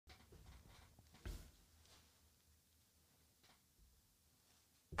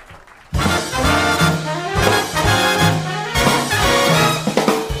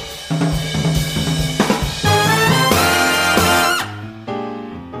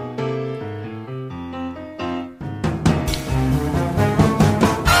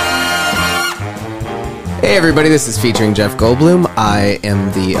Hey everybody, this is featuring Jeff Goldblum. I am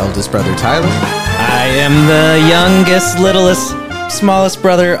the eldest brother, Tyler. I am the youngest, littlest, smallest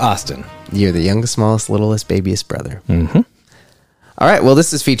brother, Austin. You're the youngest, smallest, littlest, babiest brother. Mm-hmm. All right, well,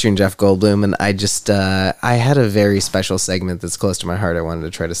 this is featuring Jeff Goldblum, and I had a very special segment that's close to my heart I wanted to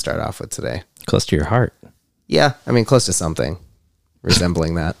try to start off with today. Close to your heart. Yeah, I mean, close to something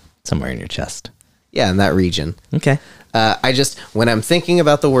resembling that. Somewhere in your chest. Yeah, in that region. Okay. When I'm thinking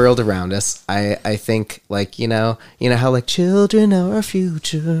about the world around us, I think like, you know how like children are our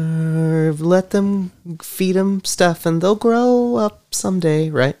future, let them feed them stuff and they'll grow up someday,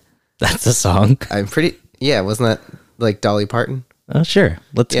 right? That's a song. Wasn't that like Dolly Parton? Oh, sure.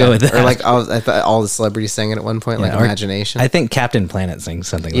 Let's go with that. Or like I thought all the celebrities sang it at one point, like Imagination. I think Captain Planet sings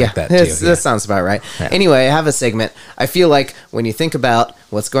something like that too. That sounds about right. Yeah. Anyway, I have a segment. I feel like when you think about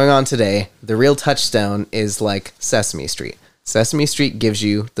what's going on today, the real touchstone is like Sesame Street. Sesame Street gives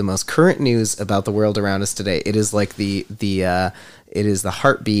you the most current news about the world around us today. It is like it is the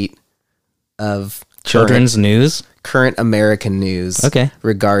heartbeat of children's news, current American news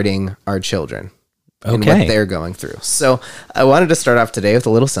regarding our children. And what they're going through. So I wanted to start off today with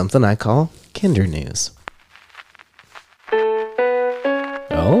a little something I call Kinder News.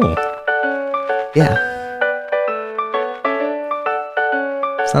 Oh. Yeah.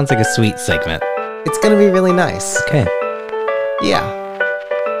 Sounds like a sweet segment. It's going to be really nice. Okay. Yeah.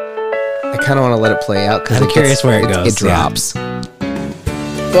 I kind of want to let it play out because I'm curious where it goes. It drops.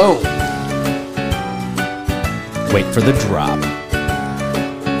 Boom. Wait for the drop.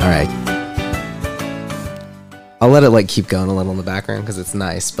 All right. I'll let it like keep going a little in the background because it's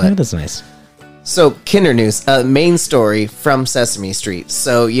nice. But it is nice. So Kinder News, main story from Sesame Street.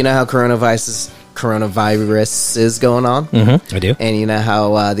 So you know how coronavirus is going on? Mm-hmm, I do. And you know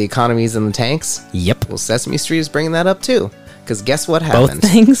how the economy's in the tanks? Yep. Well, Sesame Street is bringing that up too. Because guess what happened?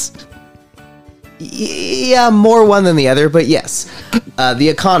 Both things? Yeah, more one than the other, but yes. The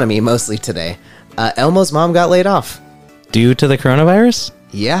economy, mostly today. Elmo's mom got laid off. Due to the coronavirus?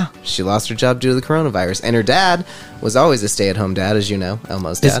 Yeah, she lost her job due to the coronavirus. And her dad was always a stay-at-home dad, as you know,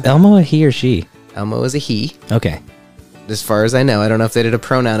 Elmo's dad. Is Elmo a he or she? Elmo is a he. Okay. As far as I know. I don't know if they did a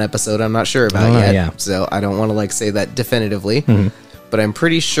pronoun episode. I'm not sure about yet. Yeah. So I don't want to like say that definitively. Mm-hmm. But I'm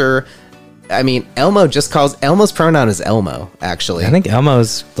pretty sure... I mean, Elmo's pronoun is Elmo, actually. I think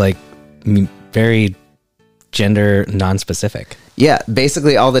Elmo's like very gender non-specific. Yeah,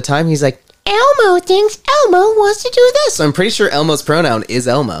 basically all the time he's like, Elmo thinks Elmo wants to do this. So I'm pretty sure Elmo's pronoun is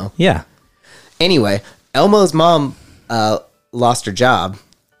Elmo. Yeah. Anyway, Elmo's mom lost her job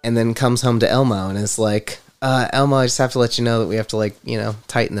and then comes home to Elmo and is like, Elmo, I just have to let you know that we have to like,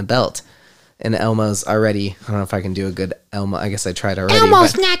 tighten the belt. And Elmo's already, I don't know if I can do a good Elmo. I guess I tried already.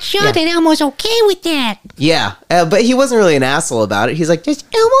 Elmo's not sure that Elmo's okay with that. Yeah, but he wasn't really an asshole about it. He's like, does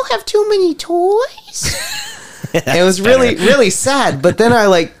Elmo have too many toys? It was really, really sad. But then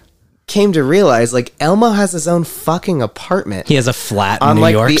I came to realize Elmo has his own fucking apartment. He has a flat on in New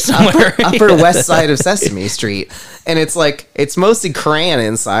York the somewhere. upper west side of Sesame Street. And it's mostly crayon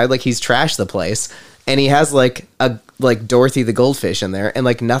inside. He's trashed the place. And he has a Dorothy the goldfish in there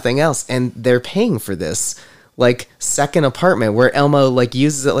and nothing else. And they're paying for this second apartment where Elmo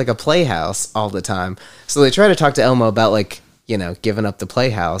uses it like a playhouse all the time. So they try to talk to Elmo about giving up the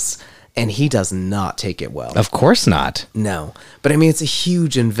playhouse. And he does not take it well. Of course not. No. But I mean, it's a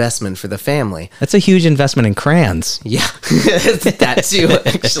huge investment for the family. That's a huge investment in crayons. Yeah. That too,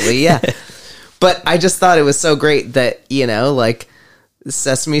 actually. Yeah. But I just thought it was so great that,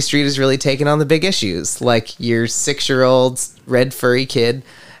 Sesame Street is really taking on the big issues. Your 6-year-old red furry kid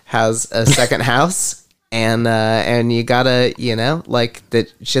has a second house and you gotta,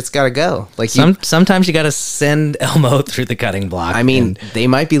 that shit's gotta go. Sometimes you gotta send Elmo through the cutting block. I mean, they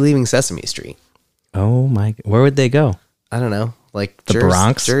might be leaving Sesame Street. Oh my, where would they go? I don't know. The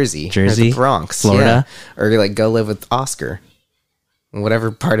Bronx? Jersey, or the Bronx, Florida. Yeah. Or go live with Oscar.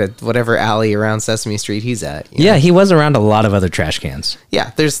 Whatever alley around Sesame Street he's at. Yeah, he was around a lot of other trash cans.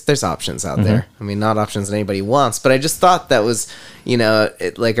 Yeah, there's options out there. I mean, not options that anybody wants, but I just thought that was, a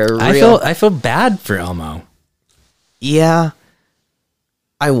real... I feel bad for Elmo. Yeah,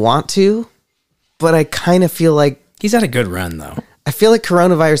 I want to, but I kind of feel like... He's had a good run, though. I feel like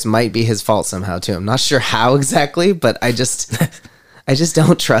coronavirus might be his fault somehow, too. I'm not sure how exactly, but I just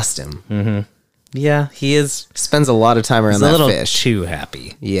don't trust him. Mm-hmm. Yeah, he is. Spends a lot of time around that fish. A little too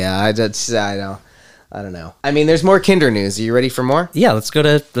happy. Yeah, I don't know. I mean, there's more Kinder News. Are you ready for more? Yeah, let's go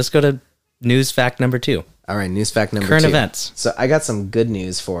to news fact number 2. All right, news fact number 2. Current events. So I got some good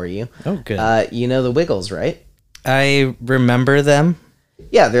news for you. Oh, good. You know the Wiggles, right? I remember them.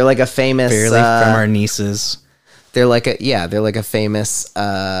 Yeah, they're like a famous... Barely from our nieces. They're like a famous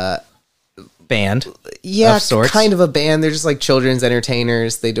band. Yeah, of sorts. kind of a band. They're just like children's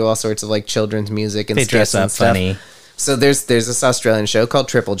entertainers. They do all sorts of like children's music and They skits dress and up stuff. funny. So there's this Australian show called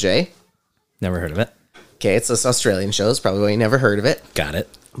Triple J. Never heard of it. Okay, it's this Australian show. It's probably why you never heard of it. Got it.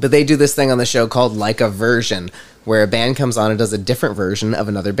 But they do this thing on the show called Like a Version, where a band comes on and does a different version of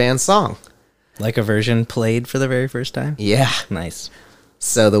another band's song. Like a version played for the very first time. Yeah. Nice.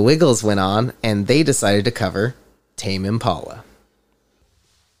 So the Wiggles went on and they decided to cover Tame Impala.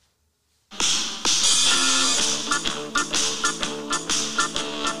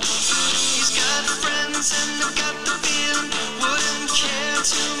 He's got friends and they've got the feeling. Wouldn't care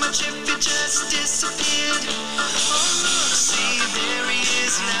too much if he just disappeared. Oh look, see, there he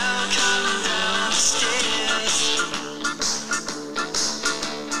is now, coming down the stairs.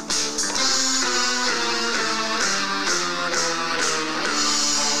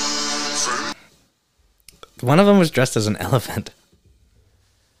 One of them was dressed as an elephant.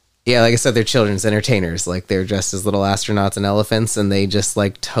 Yeah, like I said, they're children's entertainers. Like they're dressed as little astronauts and elephants, and they just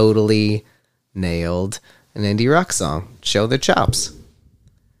like totally nailed an indie rock song. Show their chops.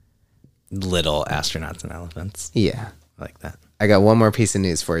 Little astronauts and elephants. Yeah. I like that. I got one more piece of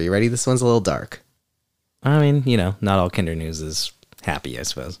news for you. Ready? This one's a little dark. I mean, you know, not all Kinder News is happy, I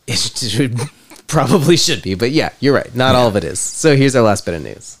suppose. It should, probably should be, but yeah, you're right. Not all of it is. So here's our last bit of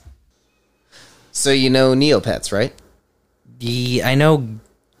news. So you know Neopets, right? I know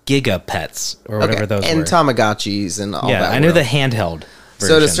Gigapets or whatever those and were. Tamagotchis and all yeah, that. I knew world. the handheld version.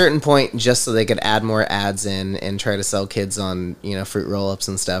 So at a certain point, just so they could add more ads in and try to sell kids on, fruit roll-ups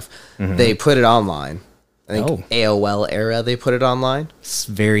and stuff, they put it online. I think Oh. AOL era, they put it online. It's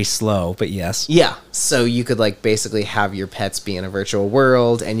very slow, but yes. Yeah, so you could like basically have your pets be in a virtual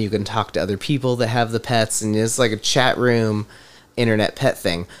world, and you can talk to other people that have the pets, and it's like a chat room, internet pet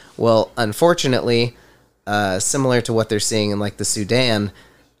thing. Well, unfortunately, similar to what they're seeing in like the Sudan,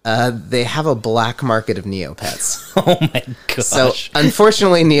 they have a black market of Neopets. Oh my gosh. So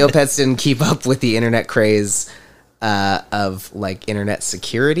unfortunately, Neopets didn't keep up with the internet craze of like internet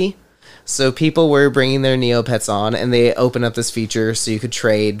security. So people were bringing their Neopets on, and they opened up this feature so you could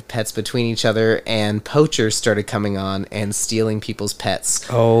trade pets between each other, and poachers started coming on and stealing people's pets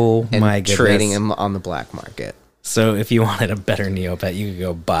oh and my goodness. trading them on the black market. So if you wanted a better Neopet, you could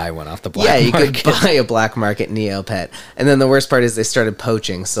go buy one off the black Yeah, you market. could buy a black market Neopet. And then the worst part is they started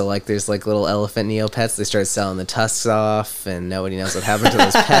poaching. So like there's like little elephant Neopets. They started selling the tusks off, and nobody knows what happened to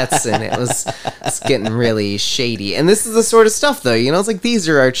those pets, and it's getting really shady. And this is the sort of stuff though, it's like these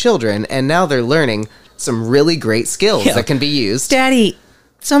are our children, and now they're learning some really great skills Yeah. that can be used. Daddy,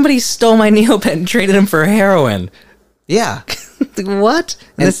 somebody stole my Neopet and traded him for heroin. Yeah. What?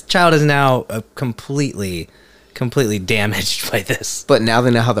 And this child is now completely damaged by this. But now they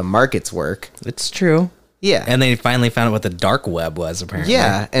know how the markets work. It's true. Yeah. And they finally found out what the dark web was, apparently.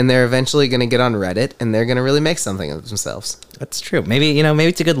 yeah, and they're eventually going to get on Reddit, and they're going to really make something of themselves. That's true. Maybe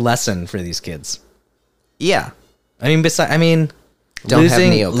it's a good lesson for these kids. Yeah. Don't have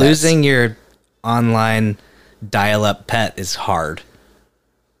Neopets. losing your online dial-up pet is hard.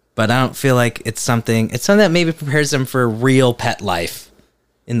 But I don't feel like it's something that maybe prepares them for real pet life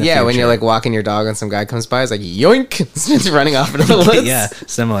in the future. When you're like walking your dog and some guy comes by, it's like yoink, it's running off into the woods. yeah,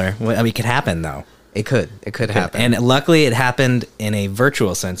 similar. Well, I mean, it could happen though. It could happen. And luckily it happened in a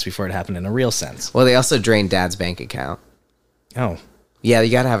virtual sense before it happened in a real sense. Well, they also drained Dad's bank account. Oh. Yeah,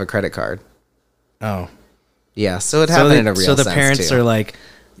 you got to have a credit card. Oh. Yeah, so it happened in a real sense. So the parents too. are like,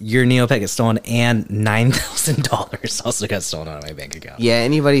 your Neopet gets stolen and $9,000 also got stolen out of my bank account. Yeah,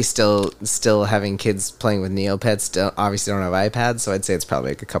 anybody still having kids playing with Neopets obviously don't have iPads, so I'd say it's probably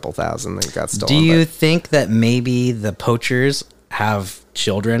like a couple thousand that got stolen. Do you think that maybe the poachers have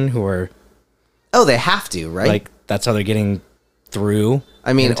children who are Oh, they have to, right? like that's how they're getting through?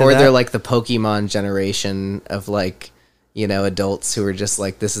 I mean, into or that? they're like the Pokemon generation of like, adults who are just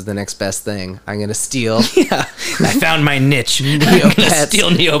like, this is the next best thing. I'm going to steal Yeah, I found my niche. I'm gonna Neopets, steal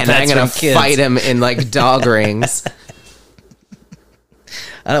Neopets and I'm going from to kids. fight them in like dog rings.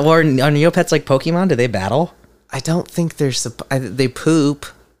 Or are Neopets like Pokemon? Do they battle? I don't think they poop.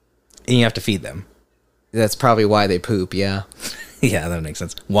 And you have to feed them. That's probably why they poop, yeah. Yeah, that makes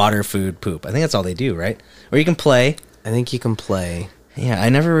sense. Water, food, poop. I think that's all they do, right? Or you can play. I think you can play. Yeah, I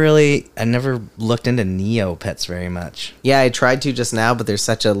never looked into Neopets very much. Yeah, I tried to just now, but there's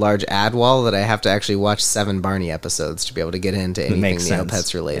such a large ad wall that I have to actually watch 7 Barney episodes to be able to get into anything Makes sense.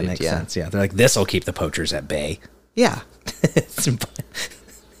 Neopets related. It makes Yeah. sense. Yeah, they're like, this will keep the poachers at bay. Yeah.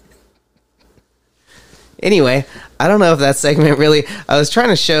 Anyway, I don't know if that segment really... I was trying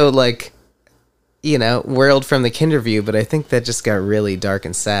to show, like, world from the Kinder view, but I think that just got really dark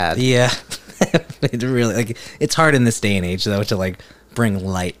and sad. Yeah, it really it's hard in this day and age though to like bring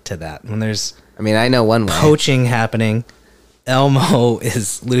light to that. When there's I mean, I know one way. poaching happening, Elmo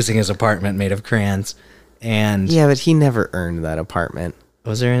is losing his apartment made of crayons. And Yeah, but he never earned that apartment.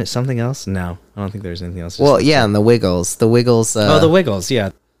 was there something else? No, I don't think there was anything else. Well, yeah, and the Wiggles. The Wiggles. Oh, the Wiggles. Yeah.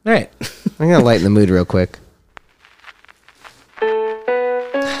 All right. I'm going to lighten the mood real quick.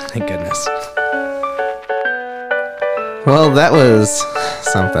 Thank goodness. Well, that was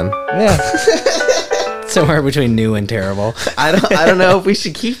something. Yeah. Somewhere between new and terrible. I don't know if we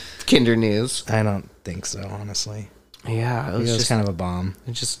should keep Kinder News. I don't think so, honestly. Yeah, it It was was just kind of a bomb.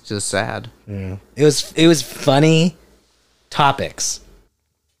 just sad. Yeah. It was funny topics.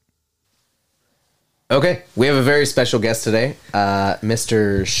 Okay, we have a very special guest today,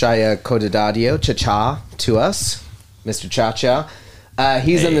 Mr. Shaya Codadadio Cha-Cha to us, Mr. Cha-Cha.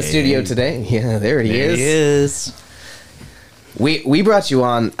 He's in the studio today. Yeah, there he is. It is. We brought you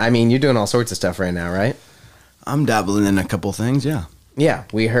on. I mean, you're doing all sorts of stuff right now, right? I'm dabbling in a couple things, yeah. Yeah,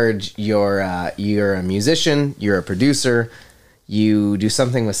 we heard you're a musician, you're a producer, you do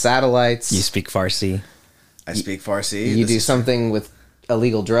something with satellites, You speak Farsi. I speak Farsi. you This do is- something with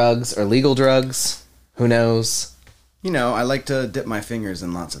illegal drugs or legal drugs. Who knows? You know, I like to dip my fingers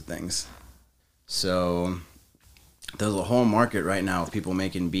in lots of things. So there's a whole market right now of people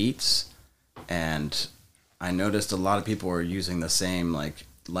making beats, and I noticed a lot of people are using the same like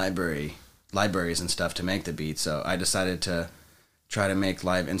libraries and stuff to make the beats. So I decided to try to make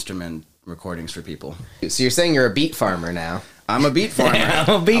live instrument recordings for people. So you're saying you're a beat farmer now. I'm a beat farmer.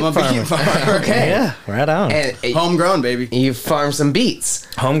 I'm a beat farmer. Okay. Yeah, right on. And Homegrown, baby. you farm some beats.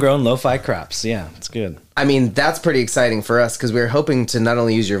 Homegrown lo-fi crops. Yeah, it's good. I mean, that's pretty exciting for us because we're hoping to not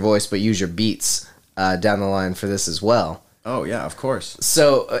only use your voice but use your beats down the line for this as well. Oh yeah, of course.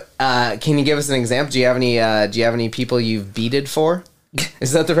 So, can you give us an example? Do you have any people you've beated for?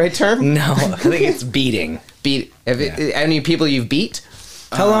 Is that the right term? No, I think it's beating. Beat. Any people you've beat?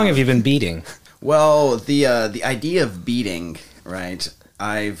 How long have you been beating? Well, the idea of beating, right?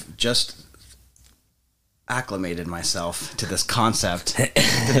 I've just acclimated myself to this concept, to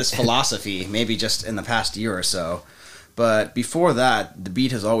this philosophy, maybe just in the past year or so. But before that, the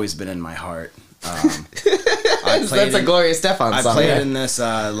beat has always been in my heart. That's a Gloria Stefan I song. played right? in this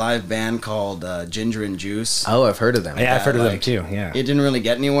live band called Ginger and Juice. Oh, I've heard of them. Yeah, I've heard of them like, too. Yeah. It didn't really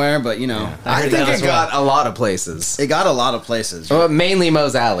get anywhere, but you know, I think it got a lot of places. it got a lot of places. Well, mainly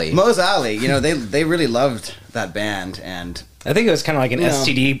Moe's Alley. Moe's Alley, you know, they really loved that band, and I think it was kind of like an You know.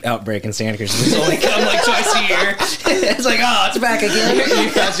 STD outbreak in Santa Cruz. It's only come like twice a year. It's like, oh, it's back again. You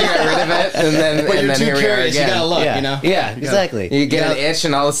thought you got rid of it, and then, but and you're then too here we are curious. You again. gotta look, yeah. you know. Yeah, exactly. You get an itch,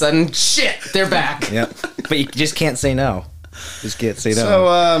 and all of a sudden, shit, they're back. Yep. But you just can't say no. Just can't say no.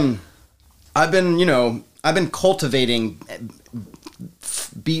 So I've been cultivating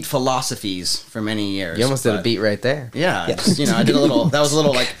beat philosophies for many years. You almost did a but- beat right there. Yeah, just, I did a little. That was a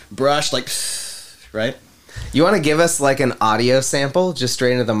little like brush, like right. You want to give us like an audio sample, just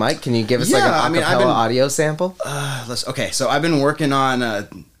straight into the mic? Can you give us like Yeah, I an mean, acapella I've been- audio sample? Okay, so I've been working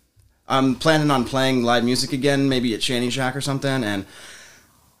on. I'm planning on playing live music again, maybe at Shanty Shack or something, and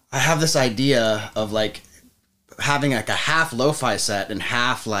I have this idea of like having like a half lo-fi set and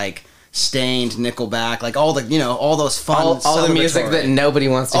half like Stained, Nickelback, like all the all those fun all the music celebratory- that nobody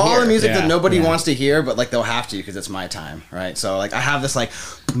wants to all hear. the music Yeah, that nobody yeah. wants to hear, but like they'll have to because it's my time, right? So like I have this like.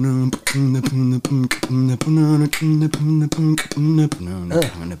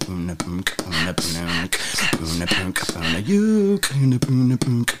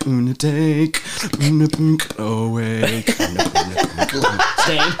 Away.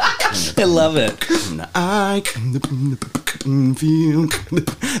 I love it. I feel.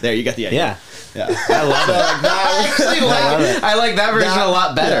 There, you got the idea. Yeah. Yeah. I love it. I like that version a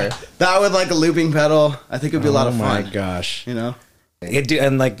lot better. Yeah. That with like a looping pedal, I think it would be a lot of Oh fun. my gosh. You know?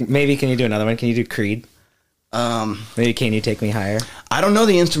 And like maybe can you do another one? Can you do Creed? Maybe Can You Take Me Higher? I don't know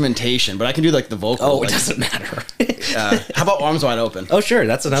the instrumentation, but I can do like the vocal. Oh, like, it doesn't matter. how about Arms Wide Open? Oh, sure.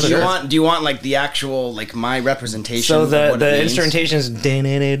 That's another. Do you want like the actual like my representation? So of the what it means? instrumentation is.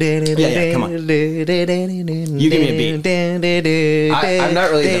 Yeah, come on. You give me a beat. I'm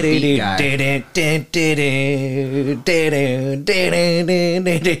not really the beat guy.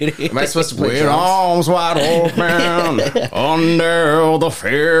 Am I supposed to play With drums? arms wide open, under the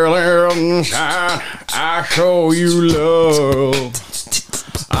feeling shine, I show you love.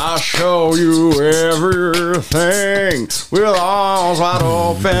 I show you everything with arms wide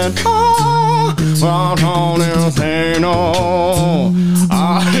open. Oh, I don't say no.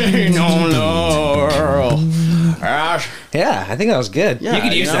 I ain't no love. Yeah, I think that was good. Yeah, you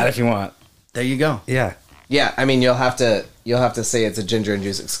could you use know? that if you want. There you go. Yeah. Yeah, I mean you'll have to say it's a Ginger and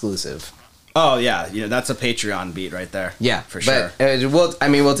Juice exclusive. Oh yeah, that's a Patreon beat right there. Yeah, for sure. But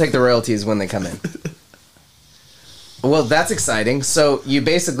we'll take the royalties when they come in. Well, that's exciting. So you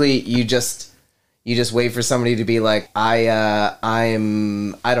basically you just wait for somebody to be like, I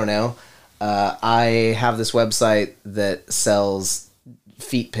don't know, I have this website that sells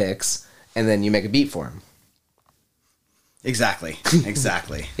feet pics, and then you make a beat for them. Exactly.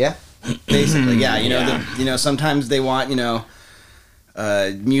 Yeah. Basically, yeah. Sometimes they want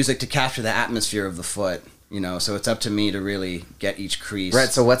music to capture the atmosphere of the foot. So it's up to me to really get each crease. Right.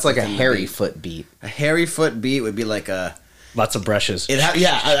 So what's like a within the hairy beat. foot beat? A hairy foot beat would be like a Lots of brushes. like Or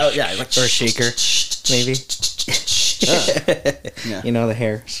a shaker, maybe. Yeah. You know, the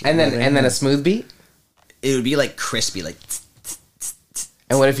hair. And then a smooth beat. It would be like crispy, like.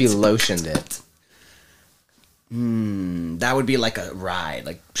 And what if you lotioned it? That would be like a ride,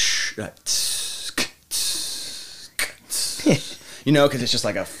 like. Because it's just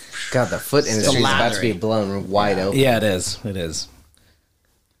like a. God, the foot industry is about to be lathering. blown wide open. Yeah, it is. It is.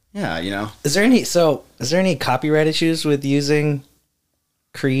 Yeah, Is there any copyright issues with using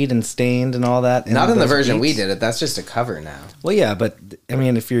Creed and Stained and all that? Not in the those version we beats? did it. That's just a cover now. Well, yeah, but I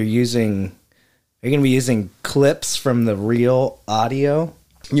mean, if you're going to be using clips from the real audio,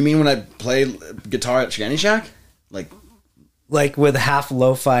 You mean when I play guitar at Shanny Shack? like with half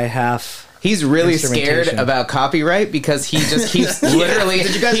lo-fi, half. He's really scared Instrumentation. about copyright because he just keeps literally.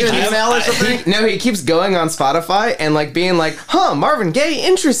 Did you guys get an email or something? No, he keeps going on Spotify and like being like, "Huh, Marvin Gaye,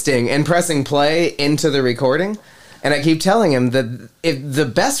 interesting," and pressing play into the recording. And I keep telling him that the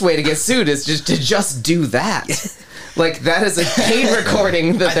best way to get sued is just do that. Like that is a paid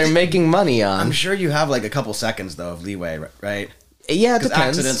recording that they're making money on. I'm sure you have like a couple seconds though of leeway, right? Yeah, it Because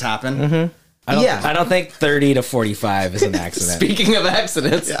depends. accidents happen. I don't think 30 to 45 is an accident. Speaking of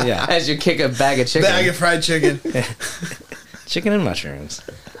accidents, Yeah. as you kick a bag of chicken. Bag of fried chicken. Chicken and mushrooms.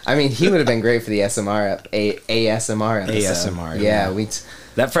 I mean, he would have been great for the ASMR episode. ASMR, Yeah, yeah.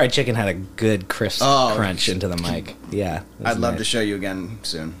 That fried chicken had a good crisp Oh. crunch into the mic. Yeah, it was I'd love to nice. show you again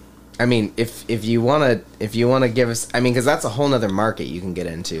soon. I mean, if you wanna give us, I mean, because that's a whole nother market you can get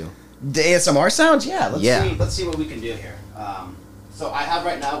into. The ASMR sounds? Yeah. Let's see what we can do here. So I have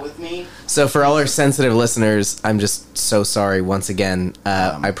right now with me. So for all our sensitive listeners, I'm just so sorry once again.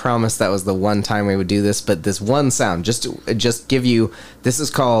 I promised that was the one time we would do this, but this one sound, just give you. This is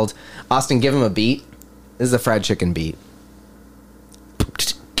called Austin. Give him a beat. This is a fried chicken beat.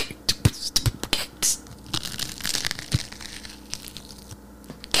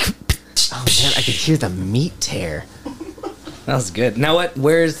 Oh man, I could hear the meat tear. That was good. Now what?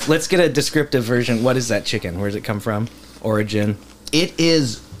 Let's get a descriptive version. What is that chicken? Where does it come from? Origin. It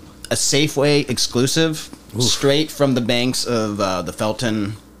is a Safeway exclusive, straight from the banks of the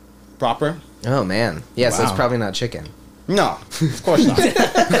Felton proper. Oh man, yeah. So it's Wow. probably not chicken. No, of course not.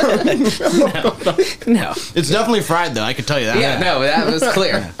 No. It's definitely fried though. I can tell you that. Yeah, no, that was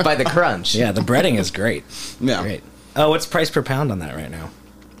clear by the crunch. Yeah, the breading is great. Yeah. Great. Oh, what's price per pound on that right now?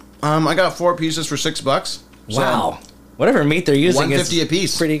 I got 4 pieces for $6. So, Wow. Whatever meat they're using $1.50 is a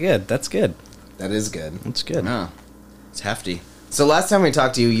piece. pretty good. That's good. That is good. That's good. Yeah, it's hefty. So last time we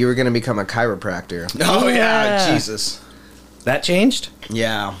talked to you, you were going to become a chiropractor. Oh yeah, Yeah. Jesus. That changed?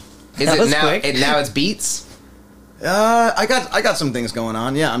 Yeah. Is That it was now? quick. Now it's Beats. I got some things going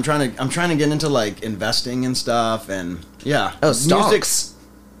on. Yeah, I'm trying to get into like investing and stuff, and yeah. Oh, stocks.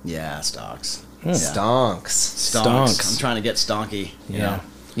 Yeah, stocks. Stonks. Stonks. I'm trying to get stonky. Yeah.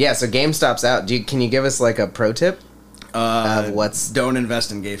 Yeah. So GameStop's out. Can you give us like a pro tip of what's? Don't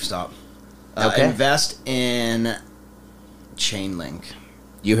invest in GameStop. Okay. Invest in Chainlink.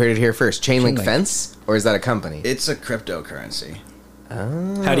 You heard it here first. Chainlink Chainlink. Fence, or is that a company? It's a cryptocurrency.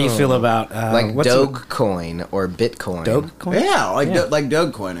 How do you feel about Like what's Dogecoin or Bitcoin. Dogecoin? Yeah, like Yeah. like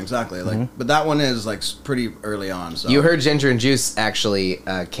Dogecoin, exactly. Like, but that one is like pretty early on. So You heard Ginger and Juice actually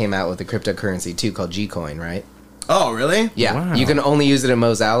came out with a cryptocurrency too called Gcoin, right? Oh, really? Yeah. Wow. You can only use it in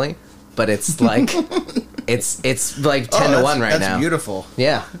Moe's Alley, but it's like it's like 10 to 1 right that's now. Beautiful.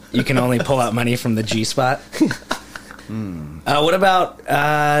 Yeah. You can only pull out money from the G spot. What about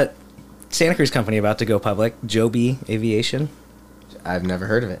Santa Cruz Company about to go public? Joby Aviation. I've never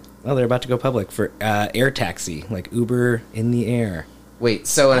heard of it. Oh, they're about to go public for air taxi, like Uber in the air. Wait,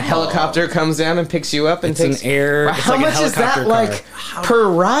 so a helicopter comes down and picks you up and It's an takes air. Wow, it's how like a much is that helicopter like per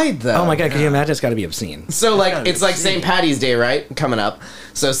ride though? Oh my god, can you imagine? It's got to be obscene. So like it's like St. Patty's Day, right? Coming up.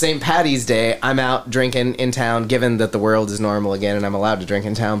 So St. Patty's Day, I'm out drinking in town, given that the world is normal again and I'm allowed to drink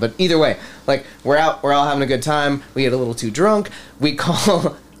in town. But either way, like we're out, we're all having a good time. We get a little too drunk. We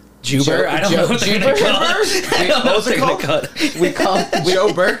call Juber? I don't know what they're going to call it. I don't know what they're going to call it. We call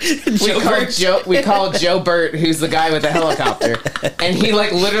Joe Burt. we call Joe Burt, who's the guy with the helicopter, and he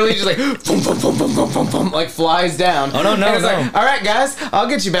like literally just like boom, boom, boom, boom, boom, boom, boom, like flies down. Oh, no. Like, all right, guys, I'll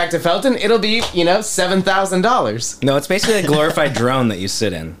get you back to Felton. It'll be $7,000. No, it's basically a glorified drone that you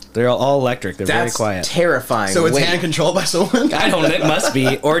sit in. They're all electric. They're very That's quiet. terrifying. So it's Wait, hand controlled by someone? I don't know. It must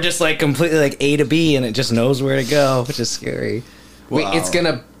be. Or just like completely like A to B and it just knows where to go, which is scary. wait, Wow. it's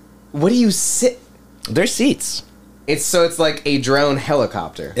gonna. What do you sit? They're seats. It's like a drone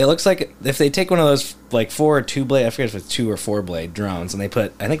helicopter. It looks like if they take one of those like 4 or 2 blade, I forget if it's 2 or 4 blade drones, and they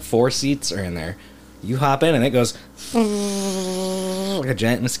put, I think 4 seats are in there. You hop in and it goes like a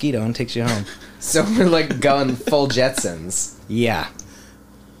giant mosquito and takes you home. So we're like going full Jetsons. Yeah.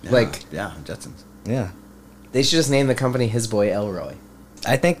 Like Yeah, Jetsons. Yeah. they should just name the company His Boy Elroy.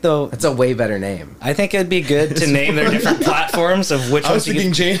 I think though, That's a way better name. I think it'd be good to name their different platforms of which I was ones you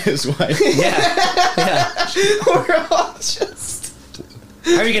thinking can. Jane his wife. Yeah. We're all just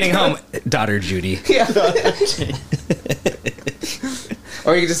How are you getting home, daughter Judy? yeah.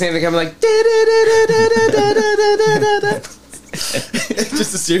 Or you could just name the company like.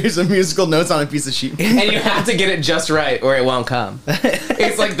 Just a series of musical notes on a piece of sheet. And you have to get it just right or it won't come.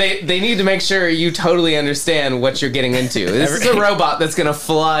 It's like they need to make sure you totally understand what you're getting into. This is a robot that's going to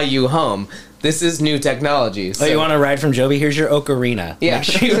fly you home. This is new technology. Oh, you want to ride from Joby? Here's your ocarina. Yeah. Make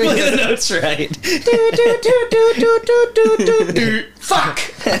sure you play the notes right. Fuck!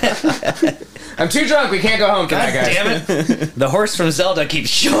 I'm too drunk. We can't go home God tonight, guys. damn it. The horse from Zelda keeps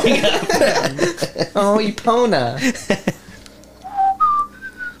showing up. Oh, Epona.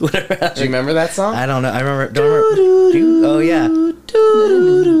 Do you remember that song? I don't know. I remember. Don't remember. Oh, yeah.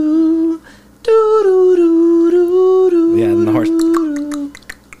 Yeah, and the horse.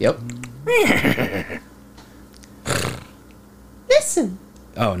 Yep. Listen.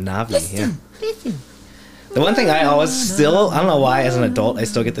 Oh, Navi. Yeah. The one thing I always still, I don't know why, as an adult, I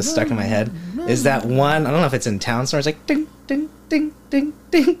still get this stuck in my head, is that one, I don't know if it's in town somewhere, it's like ding, ding, ding, ding,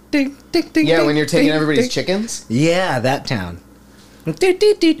 ding, ding, ding, ding. Yeah, when you're taking ding, everybody's ding. chickens. Yeah, that town. You talking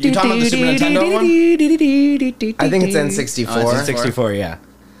about the Super Nintendo one? I think it's N64. Oh, it's N64, yeah.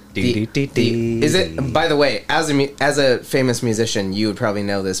 Is it? By the way, as a famous musician, you would probably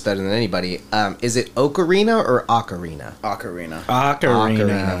know this better than anybody. Is it Ocarina or Ocarina? Ocarina.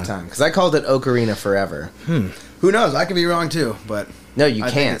 Ocarina of Time. Because I called it Ocarina forever. Who knows? I could be wrong too, but No, you I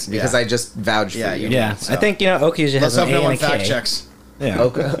think can't it's- because yeah. I just vouched Yeah, for you. you- Yeah, So- I think, Oki usually let's has an hope A no one and a K. fact checks. Yeah.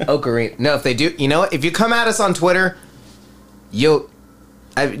 Ocarina. No, if they do, you know what? If you come at us on Twitter,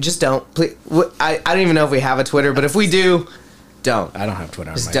 I just don't. Please, I don't even know if we have a Twitter, but if we do, don't. I don't have Twitter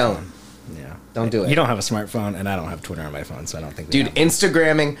on Just my don't. phone. Yeah. Don't do it. You don't have a smartphone, and I don't have Twitter on my phone, so I don't think we Dude, have.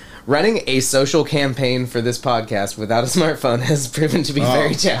 Instagramming, running a social campaign for this podcast without a smartphone has proven to be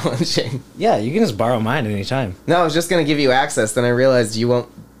very challenging. Yeah, you can just borrow mine anytime. No, I was just going to give you access, then I realized you won't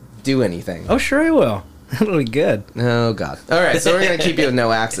do anything. Oh, sure I will. That'll be good. Oh, God. All right, so we're going to keep you with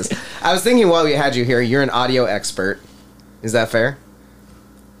no access. I was thinking while we had you here, you're an audio expert. Is that fair?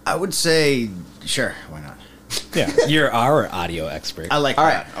 I would say, sure, why not? Yeah. You're our audio expert. I like All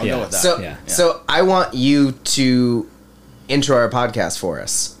that. right. I'll Yeah. go with that. So, Yeah. so I want you to intro our podcast for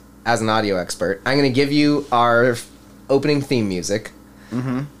us as an audio expert. I'm going to give you our opening theme music.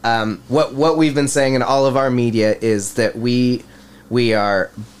 What we've been saying in all of our media is that we are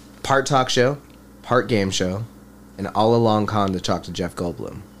part talk show, part game show, and all along con to talk to Jeff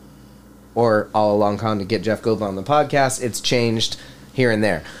Goldblum, or all along con to get Jeff Goldblum on the podcast. It's changed here and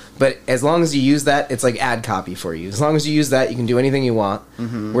there. But as long as you use that, it's like ad copy for you. As long as you use that, you can do anything you want.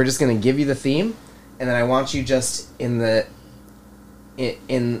 We're just going to give you the theme, and then I want you just in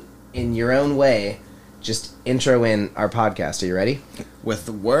your own way, just intro in our podcast. Are you ready? with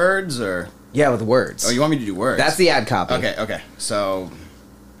the words or Yeah, with words. oh, you want me to do words? That's the ad copy. Okay. So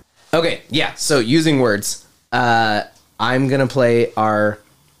Okay, yeah. So using words, I'm gonna play our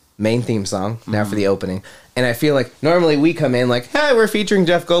main theme song now for the opening, and I feel like normally we come in like, "Hey, we're featuring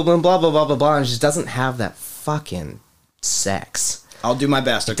Jeff Goldblum," blah blah blah blah blah, and it just doesn't have that fucking sex. I'll do my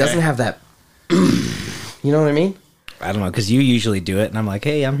best. Okay. It doesn't have that. You know what I mean? I don't know, because you usually do it, and I'm like,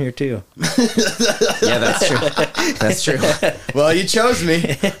 hey, I'm here too. Yeah, that's true. That's true. Well, you chose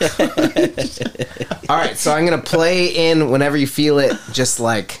me. All right, so I'm gonna play in whenever you feel it. Just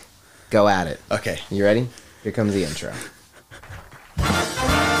like, go at it. Okay. You ready? Here comes the intro.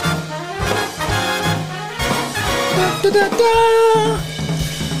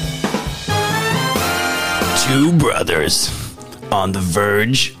 Two brothers on the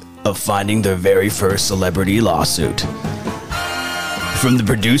verge of finding their very first celebrity lawsuit. From the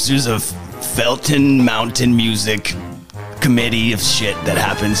producers of Felton Mountain Music committee of shit that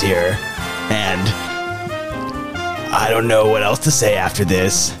happens here. And I don't know what else to say after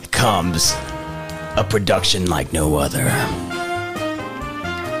this. Comes a production like no other.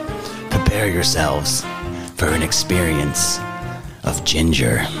 Prepare yourselves for an experience of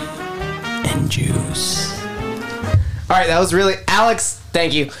ginger and juice. All right, that was really Alex.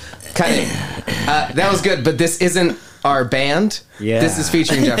 Thank you. Cut it. That was good, but this isn't our band. Yeah. This is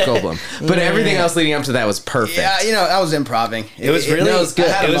featuring Jeff Goldblum. But everything else leading up to that was perfect. Yeah, you know, I was improving. It was really, no, it was good.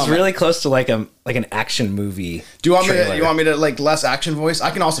 It was really close to like an action movie. Do you want me? trailer. You want me to like less action voice?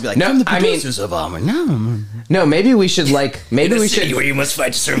 I can also be like, No, from the I mean- producers of Armor. No, No, maybe we should maybe we should where you must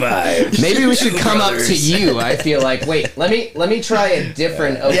fight to survive. maybe we should come up to you. I feel like wait, let me try a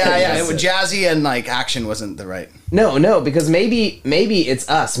different opening. yeah. It was jazzy and like action wasn't the right. No, because maybe it's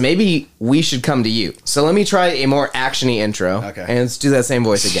us. Maybe we should come to you. So let me try a more actiony intro. Okay. And let's do that same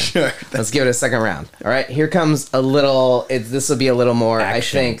voice again. Sure. Let's give it a second round. All right, here comes a little. This will be a little more.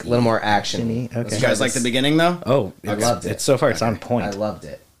 Action-y. I think a little more actiony. Okay. You guys like the beginning though? Oh, I loved it. It's so far. It's on point. I loved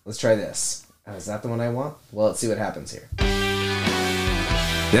it. Let's try this. Oh, is that the one I want? Well, let's see what happens here.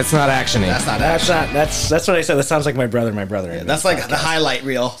 That's not actiony. That's not That's action. not. That's what I said. That sounds like my brother. That's like the highlight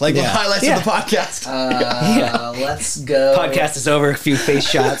reel, like the highlights Yeah. of the podcast. Let's go. podcast is over. A few face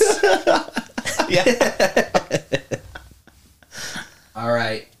shots. All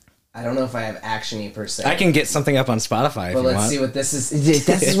right. I don't know if I have actiony per se. I can get something up on Spotify if But you let's want. see what this is.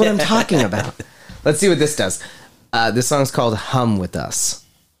 This is what I'm talking about. Let's see what this does. This song's called "Hum with Us."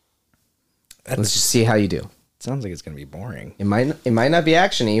 Let's just see how you do. Sounds like it's gonna be boring. It might not be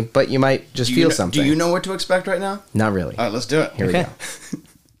actiony, but you might just feel something. Do you know what to expect right now? Not really. All right, let's do it. Here we Okay. go.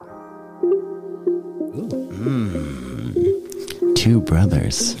 Two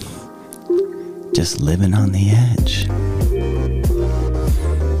brothers just living on the edge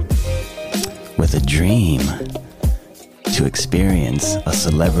with a dream to experience a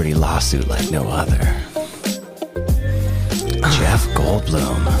celebrity lawsuit like no other. Jeff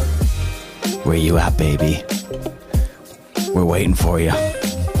Goldblum, where you at, baby? We're waiting for you.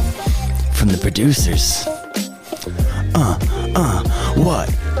 From the producers. What?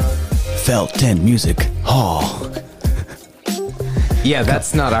 Felton Music Hall. Yeah,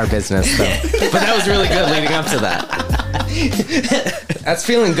 that's not our business though. But that was really good leading up to that. That's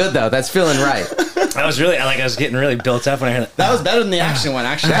feeling good though. That's feeling right. I was getting really built up when I heard that. That was better than the action one,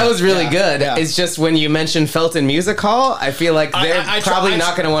 actually. That was really good. Yeah. It's just when you mentioned Felton Music Hall, I feel like they're probably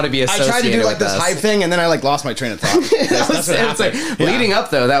not going to want to be I associated tried to do like with this us. hype thing, and then I like lost my train of thought. That's what It's like, happened. leading up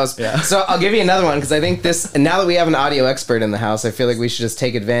though, that was so. I'll give you another one because I think this. Now that we have an audio expert in the house, I feel like we should just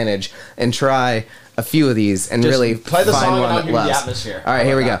take advantage and try a few of these and Just really play the find song and one I'll that give you the loves. atmosphere. All right, How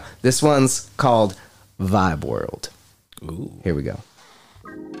here we about go. This one's called Vibe World. Ooh. Here we go.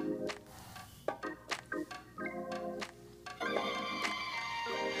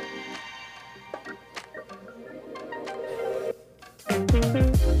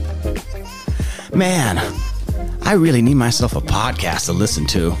 Man, I really need myself a podcast to listen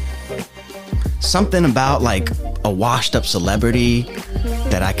to. Something about like a washed up celebrity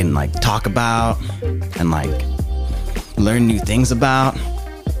that I can like talk about and like learn new things about.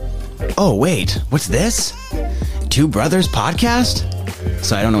 Oh, wait, what's this? Two Brothers Podcast?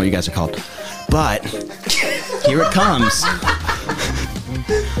 So I don't know what you guys are called, but here it comes.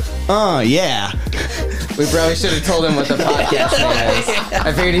 Oh, yeah. We probably should have told him what the podcast name is.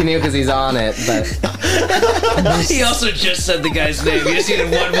 I figured he knew because he's on it, but He also just said the guy's name. You just needed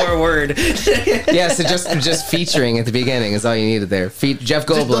one more word. yeah. So just featuring at the beginning is all you needed there. Jeff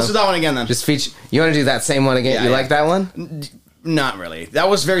Goldblum. Let's do that one again then. Just feature. You want to do that same one again? Yeah, You yeah. like that one? Not really. That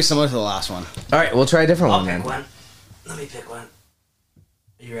was very similar to the last one. All right, we'll try a different one then. one. Let me pick one.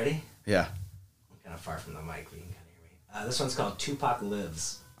 Are you ready? Yeah. I'm kind of far from the mic, but you can kind of hear me. This one's called Tupac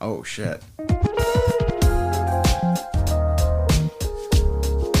Lives. Oh shit.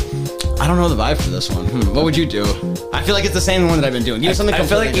 I don't know the vibe for this one. What would you do? I feel like it's the same one that I've been doing. You know something I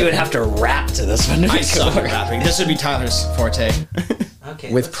feel like completely you would have to rap to this one. different. I suck at rapping. This would be Tyler's forte.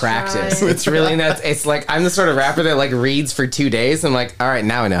 Okay. With practice, it's really not. It's like I'm the sort of rapper that like reads for 2 days. I'm like, all right,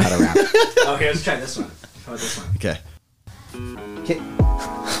 now I know how to rap. Oh, here, let's try this one. How about this one? Okay.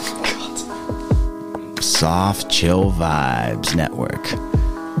 Soft Chill Vibes Network.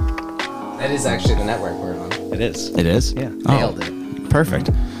 That is actually the network we're on. It is. It is? Yeah. Nailed it. Perfect.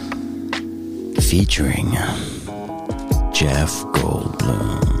 Featuring Jeff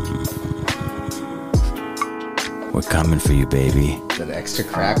Goldblum. We're coming for you, baby. That extra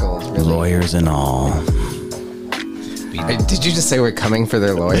crackle is really. Lawyers and all. Did you just say we're coming for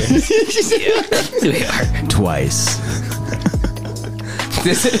their lawyers? We are. Twice.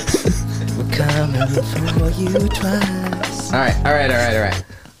 This is- Coming for you twice. All right.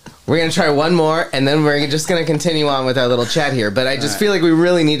 We're going to try one more, and then we're just going to continue on with our little chat here. But I just feel like we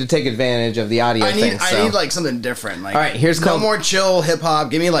really need to take advantage of the audio I thing. need like something different. Like, all right, here's no called... more chill hip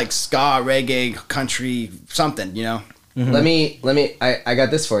hop. Give me like ska, reggae, country, something. You know. Mm-hmm. Let me. I got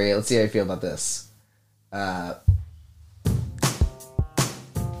this for you. Let's see how you feel about this.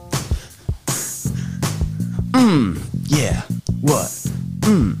 Yeah. What?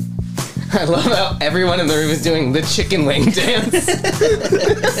 I love how everyone in the room is doing the chicken wing dance.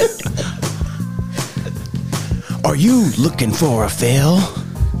 Are you looking for a fill?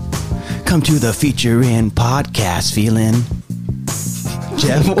 Come to the featuring podcast feeling.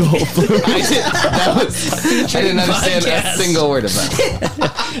 Jeff Goldblum. I didn't understand a single word of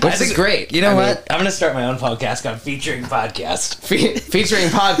that. Which is great. You know what? I'm going to start my own podcast called Featuring Podcast. Featuring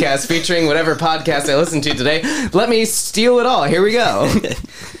podcast, featuring whatever podcast I listened to today. Let me steal it all. Here we go.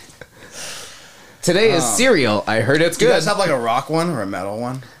 Today is cereal. I heard it's Do you good. guys have like a rock one or a metal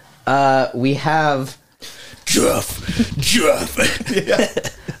one? We have... Jeff.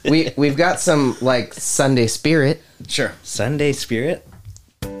 We've got some, like, Sunday Spirit. Sure. Sunday Spirit?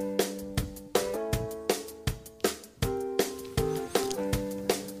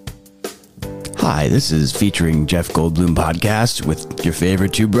 Hi, this is featuring Jeff Goldblum podcast with your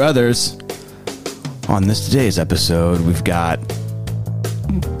favorite two brothers. On today's episode, we've got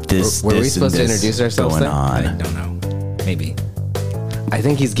this. Were we this, supposed and to this introduce ourselves going then? I on? don't know. Maybe. I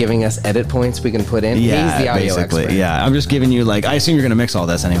think he's giving us edit points we can put in. Yeah, He's the audio basically. expert. Yeah, I'm just giving you I assume you're gonna mix all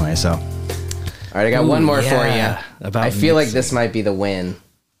this anyway. So All right, I got one more for yeah, you. about I feel like mixing. this might be the win.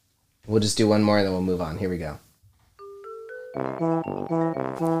 We'll just do one more and then we'll move on. Here we go.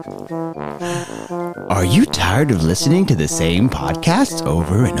 Are you tired of listening to the same podcasts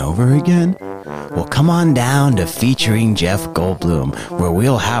over and over again? Well, come on down to featuring Jeff Goldblum, where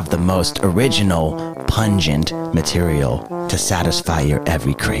we'll have the most original, pungent material to satisfy your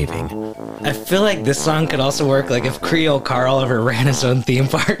every craving. I feel like this song could also work like if Creole Carl ever ran his own theme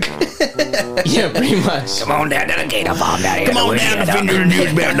park. Yeah, pretty much. Come on down to the Gator Farm down here. Come on down to Finger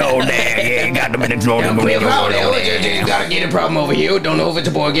News Band all day. Yeah, you got the minutes long. You got a gator problem over here. Don't know if it's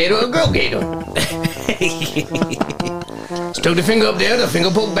a boy gator or a girl gator. Stuck the finger up there, the finger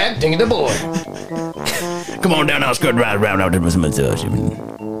poked back, think of the boy. Come on down, I'll skirt right around out to the massage.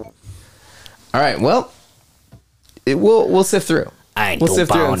 All right, well, we'll sift through. I ain't We'll too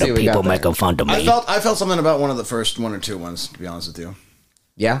sift through and bound see to what we got people there. making fun of me. I felt something about one of the first one or two ones. To be honest with you.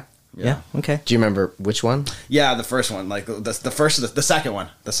 Yeah? Yeah, okay. Do you remember which one? Yeah, the first one, like the second one,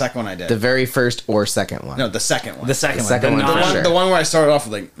 the second one I did. The very first or second one? No, the second one. The second, second one. one, The for sure. The one where I started off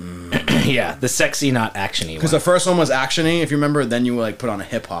with like, Yeah, the sexy, not actiony because one. the first one was actiony, if you remember. Then you like put on a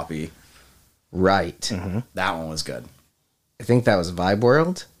hip hoppy. Right. Mm-hmm. That one was good. I think that was Vibe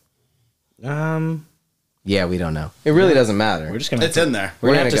World. Yeah, we don't know. It really doesn't matter. We're just gonna. It's in there. We're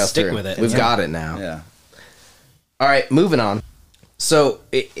gonna gonna have to go stick through. with it. We've Yeah. got it now. Yeah. All right, moving on. So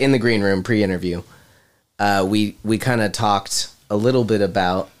in the green room pre-interview, we kind of talked a little bit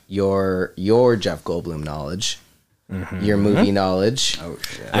about your Jeff Goldblum knowledge, your movie knowledge. Oh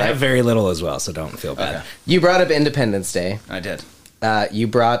shit. I have very little as well, so don't feel bad. Okay. You brought up Independence Day. I did. You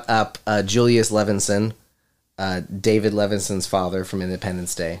brought up Julius Levinson, David Levinson's father from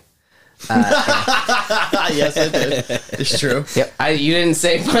Independence Day. Yes, I did. It's true. Yep. You didn't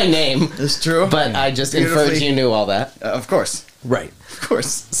say my name, It's true. but I just inferred Beautifully. you knew all that. Of course. Right. Of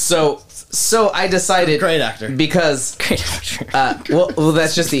course. So I decided, Great actor. because well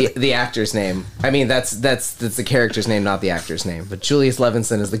that's just the actor's name. I mean that's the character's name, not the actor's name. But Julius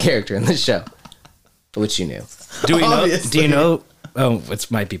Levinson is the character in this show, which you knew. Do we know? Obviously. Do you know? Oh, it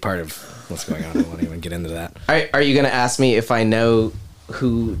might be part of what's going on. I won't even get into that. Are you going to ask me if I know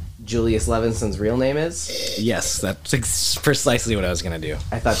who Julius Levinson's real name is? Yes, that's precisely what I was gonna do.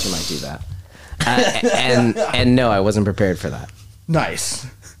 I thought you might do that. And no, I wasn't prepared for that. Nice.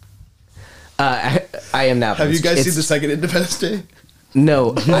 I am now. Have you guys It's- seen the second Independence Day?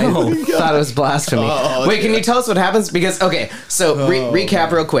 No, I thought it was blasphemy. Oh, Wait, can okay. you tell us what happens? Because, okay, so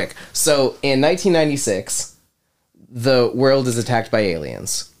recap real quick. So in 1996, the world is attacked by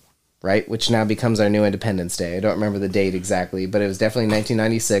aliens, right? Which now becomes our new Independence Day. I don't remember the date exactly, but it was definitely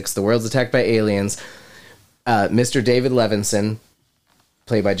 1996. The world's attacked by aliens. Mr. David Levinson,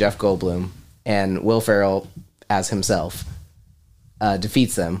 played by Jeff Goldblum, and Will Ferrell as himself,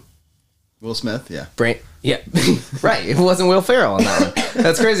 defeats them. Will Smith, yeah. Yeah, right. It wasn't Will Ferrell on that one.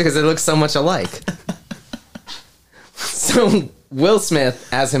 That's crazy because they look so much alike. So Will Smith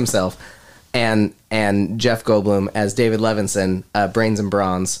as himself, and Jeff Goldblum as David Levinson, brains and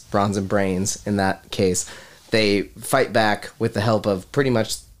bronze and brains. In that case, they fight back with the help of pretty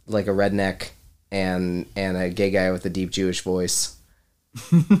much like a redneck and a gay guy with a deep Jewish voice,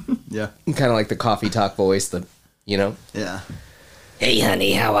 Yeah. kind of like the coffee talk voice. Yeah. Hey,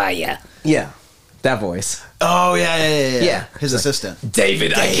 honey, how are ya? Yeah, that voice. Oh yeah. Yeah. His assistant.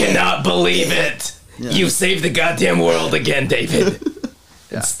 David, I cannot believe it. You saved the goddamn world again, David.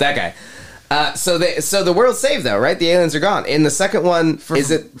 It's that guy. So the world's saved though, right? The aliens are gone. In the second one, is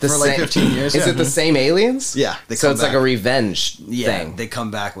it the for same? like 15 years, Is yeah. it the same aliens? Yeah, they So come it's like back. a revenge Yeah, thing. they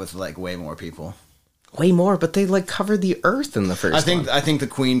come back with like way more people. Way more, but they like covered the Earth in the first. one. I think the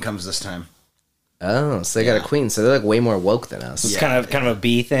Queen comes this time. Oh, so they got a queen. So they're like way more woke than us. It's kind of a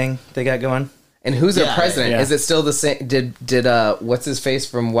B thing they got going. And who's Yeah, our president? yeah. Is it still the same? Did what's his face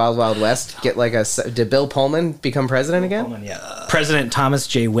from Wild Wild West get like did Bill Pullman become president again? President Thomas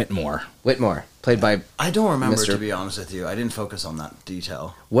J. Whitmore. Whitmore, played by I don't remember, Mr. to be honest with you. I didn't focus on that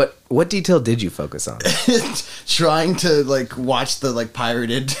detail. what detail did you focus on? Trying to like watch the like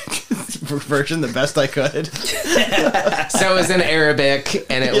pirated version the best I could. So it was in Arabic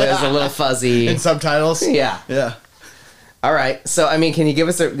and it was a little fuzzy. In subtitles. Yeah. Yeah. All right. So I mean, can you give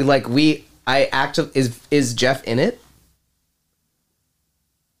us is Jeff in it?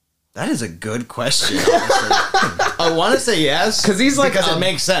 That is a good question. honestly. I want to say yes 'Cause he's like because a- it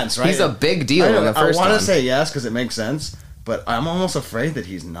makes sense, right? He's a big deal I in the first want one. to say yes because it makes sense, but I'm almost afraid that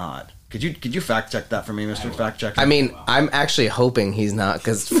he's not. Could you fact check that for me, Mr. Fact Checker? I mean, I'm actually hoping he's not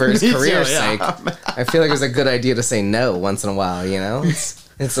because for his Me too, career's yeah. sake, I feel like it's a good idea to say no once in a while. You know,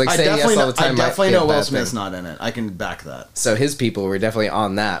 it's like saying yes all the time. I might definitely be a know Will bad Smith's thing. not in it. I can back that. So his people were definitely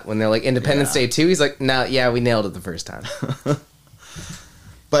on that when they're like Independence Yeah. Day 2. He's like, no, yeah, we nailed it the first time.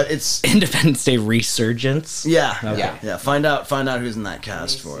 But it's Independence Day Resurgence. yeah, Okay. yeah. Find out who's in that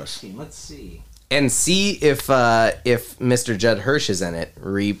cast for us. Let's see. And see if Mr. Judd Hirsch is in it,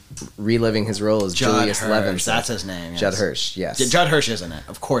 reliving his role as Julius Levinson. That's his name. Judd yes. Hirsch, yes. Judd Hirsch is in it.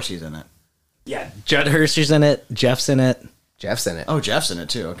 Of course he's in it. Yeah, Judd Hirsch's in it. Jeff's in it. Jeff's in it. Oh, Jeff's in it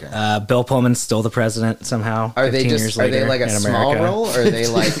too. Okay. Bill Pullman's still the president somehow. Are they 15 just years are they later like a in small America. role, or are they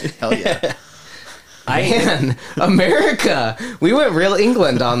like Hell yeah. man, America? We went real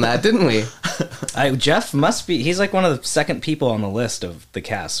England on that, didn't we? Jeff must be. He's like one of the second people on the list of the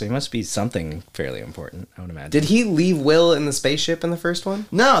cast, so he must be something fairly important. I would imagine. Did he leave Will in the spaceship in the first one?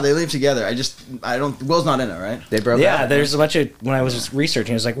 No, they leave together. I don't. Will's not in it, right? They broke Yeah, up. there's a bunch of when I was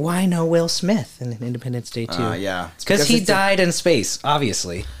researching, I was like, why no Will Smith in Independence Day 2? Yeah. because he it's a- died in space,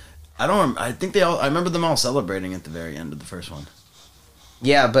 obviously. I don't. I think they all. I remember them all celebrating at the very end of the first one.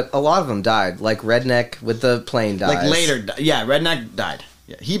 Yeah, but a lot of them died. Like Redneck with the plane dies. Like later. Yeah, Redneck died.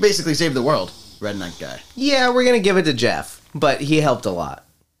 Yeah, he basically saved the world. Redneck guy. Yeah, we're gonna give it to Jeff, but he helped a lot.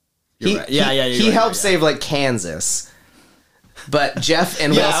 You're right. Yeah, yeah. He you're helped right, save like Kansas, but Jeff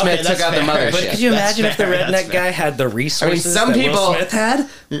and Will Yeah, okay, Smith took that's out the fair. But mothership. could you That's imagine if the fair, that's redneck fair. guy had the resources some that people- Will Smith had?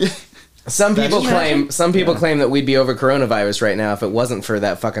 Some people Imagine. claim that we'd be over coronavirus right now if it wasn't for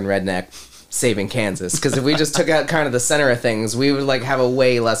that fucking redneck saving Kansas. Because if we just took out kind of the center of things, we would like have a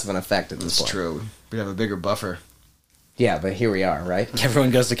way less of an effect at this It's point. true. We'd have a bigger buffer. Yeah, but here we are, right? Everyone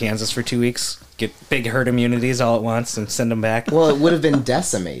goes to Kansas for 2 weeks, get big herd immunities all at once, and send them back. Well, it would have been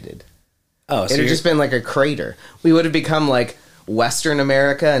decimated. Oh, so It had just been like a crater. We would have become like Western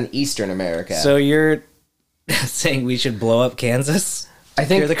America and Eastern America. so you're saying we should blow up Kansas? I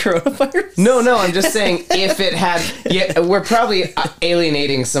think You're the coronavirus? No, I'm just saying if it had. Yeah, we're probably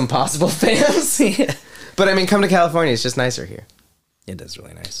alienating some possible fans. Yeah. But I mean, come to California. It's just nicer here. It is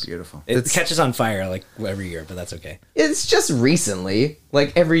really nice. Beautiful. It catches on fire like every year, but that's okay. It's just recently,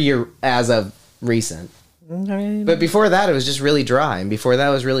 like every year as of recent. But before that, it was just really dry, and before that,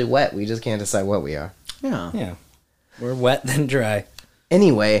 it was really wet. We just can't decide what we are. Yeah. Yeah. We're wet then dry.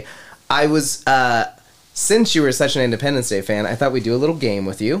 Anyway, I was since you were such an Independence Day fan, I thought we'd do a little game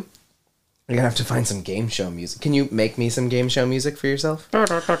with you. You're gonna have to find some game show music. Can you make me some game show music for yourself?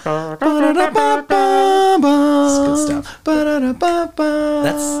 It's good stuff.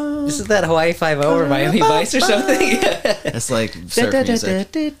 This is that Hawaii 5-0 or Miami Vice or something. It's like surf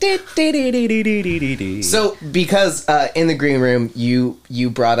music. So, because in the green room, you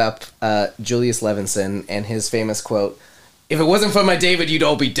brought up Julius Levinson and his famous quote, "If it wasn't for my David, you'd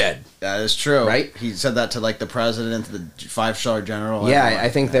all be dead." That is true. Right? He said that to like the president, the 5-star general. Yeah, everyone. I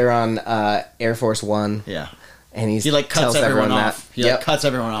think they're on Air Force One, Yeah. and He like cuts tells everyone everyone off. that. He like cuts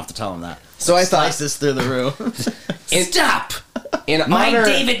everyone off to tell him that. So I thought- slices through the room. Stop! in My honor,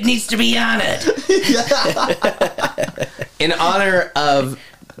 David needs to be honored. in honor of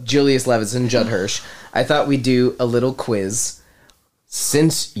Julius Levinson, Judd Hirsch, I thought we'd do a little quiz.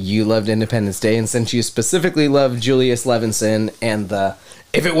 Since you loved Independence Day, and since you specifically loved Julius Levinson and the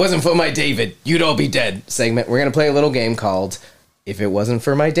 "If it wasn't for my David, you'd all be dead" segment, we're going to play a little game called "If It Wasn't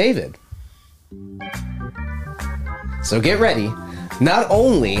for My David." So get ready. Not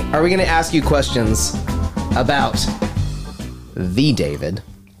only are we going to ask you questions about the David,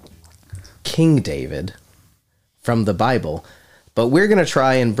 King David from the Bible, but we're going to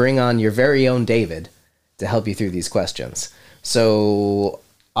try and bring on your very own David to help you through these questions. So,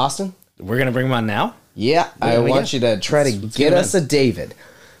 Austin? We're going to bring him on now? Yeah, I want you to try to get us a David.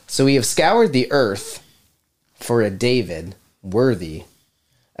 So we have scoured the earth for a David worthy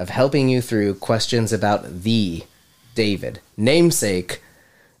of helping you through questions about the David, namesake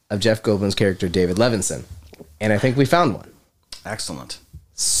of Jeff Goldblum's character David Levinson. And I think we found one. Excellent.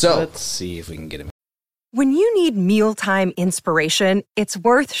 So, Let's see if we can get him. When you need mealtime inspiration, it's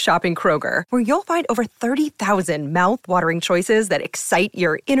worth shopping Kroger, where you'll find over 30,000 mouth-watering choices that excite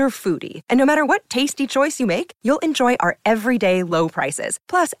your inner foodie. And no matter what tasty choice you make, you'll enjoy our everyday low prices,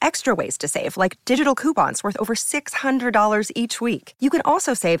 plus extra ways to save, like digital coupons worth over $600 each week. You can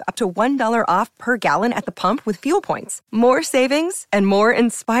also save up to $1 off per gallon at the pump with fuel points. More savings and more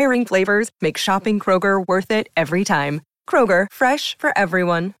inspiring flavors make shopping Kroger worth it every time. Kroger, fresh for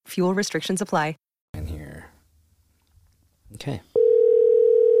everyone. Fuel restrictions apply. In here. Okay.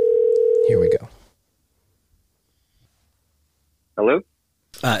 here we go. Hello?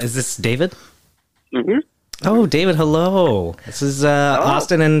 Is this David? Mm-hmm. Oh, David, hello. This is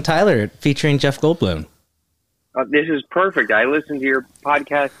Austin and Tyler featuring Jeff Goldblum. This is perfect. I listened to your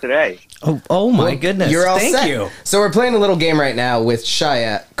podcast today. Oh my goodness. You're all Thank set. you. So we're playing a little game right now with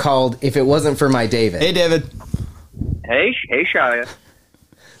Shia called If It Wasn't For My David. Hey, David. Hey, Shia.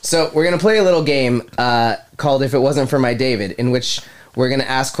 So we're going to play a little game called If It Wasn't For My David, in which we're going to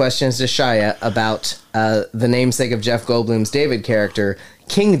ask questions to Shia about the namesake of Jeff Goldblum's David character,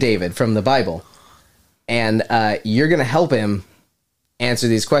 King David from the Bible. And you're going to help him answer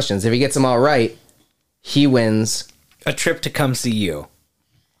these questions. If he gets them all right, he wins a trip to come see you.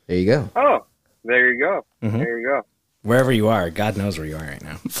 There you go. Oh, there you go. Mm-hmm. There you go. Wherever you are. God knows where you are right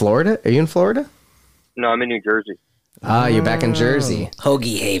now. Florida? Are you in Florida? No, I'm in New Jersey. Ah, you're back in Jersey.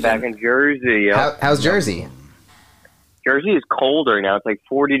 Hoagie Haven. Back in Jersey. Yeah. How's Jersey? Jersey is cold right now. It's like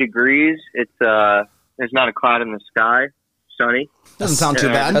 40 degrees. It's there's not a cloud in the sky. Sunny. Doesn't sound too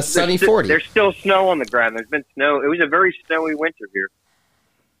bad. A sunny There's 40. There's still snow on the ground. There's been snow. It was a very snowy winter here.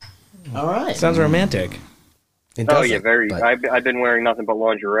 All right. Sounds romantic. It Oh doesn't, yeah, very. but- I've been wearing nothing but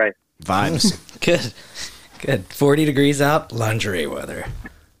lingerie. Vibes. Good. Good. 40 degrees out, lingerie weather.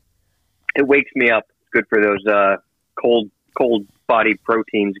 It wakes me up. It's good for those cold body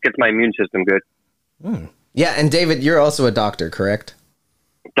proteins. It gets my immune system good. Yeah, and David, you're also a doctor, correct?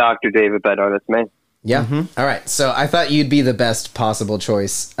 Dr. David Bedard, that's me. Yeah. All right. So I thought you'd be the best possible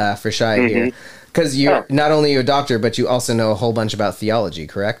choice for Shia here, because you're not only a doctor, but you also know a whole bunch about theology,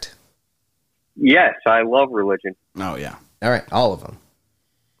 correct? Yes, I love religion. Oh, yeah. All right, all of them.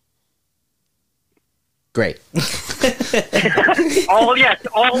 Great. All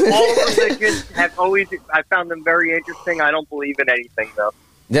religions have always. I found them very interesting. I don't believe in anything though.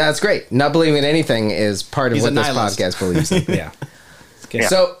 Yeah, that's great. Not believing in anything is part of He's what a this nihilist. podcast believes in. Yeah. Yeah.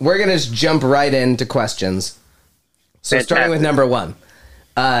 So we're gonna just jump right into questions. So starting with Fantastic. number one,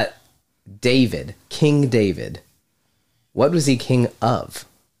 David, King David. What was he king of?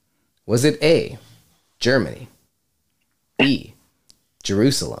 Was it A, Germany, B,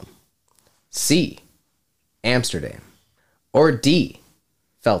 Jerusalem, C, Amsterdam, or D,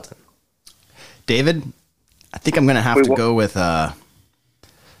 Felton? David, I think I'm going to have Wait, to what- go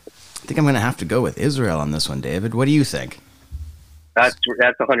with Israel on this one, David. What do you think? That's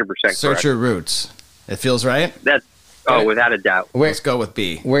 100% Search correct. your roots. It feels right? That's without a doubt. Let's go with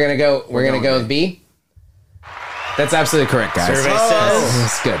B. We're gonna go with B. That's absolutely correct, guys. Survey says.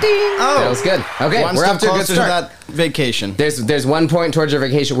 That's good. That was good. Okay, One we're step off to a good closer start. to that vacation. There's 1 point towards your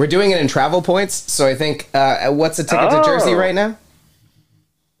vacation. We're doing it in travel points, so I think what's a ticket to Jersey Oh. right now?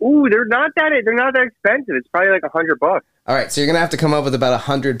 Ooh, they're not that expensive. It's probably like $100. All right, so you're gonna have to come up with about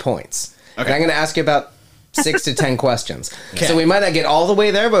 100 points. And I'm gonna ask you about 6 to 10 questions. So we might not get all the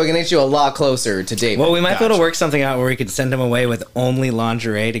way there, but we're gonna get you a lot closer to David. Well, we might be able to work something out where we could send him away with only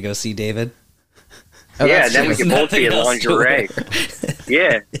lingerie to go see David. Oh, Yeah, that's then we true. can both be in Nothing else to lingerie.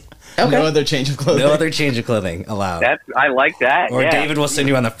 Yeah, No other change of clothing. No other change of clothing allowed. I like that. Or yeah, David will send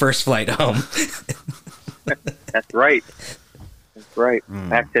you on the first flight home. That's right. That's right.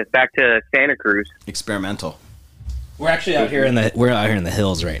 Back to Santa Cruz. Experimental. We're actually out here in the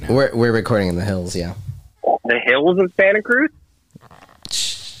hills right now. We're recording in the hills, yeah. The hills of Santa Cruz.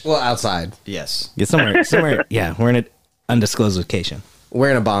 Well, outside. Yes. Get somewhere. Yeah, we're in an undisclosed location. We're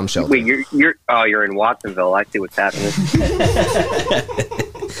in a bomb shelter. Wait, you're in Watsonville. I see what's happening.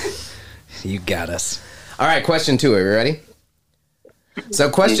 You got us. All right, question 2. Are you ready? So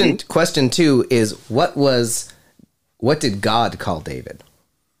question 2 is what did God call David?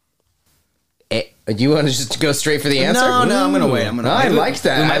 Do you want to just go straight for the answer? No, I'm gonna wait. I like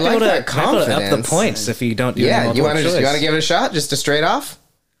that. I like that confidence. Up the points if you don't do Yeah, you want to choice. give it a shot, just a straight off?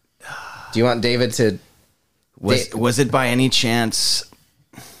 Do you want David to? Was it by any chance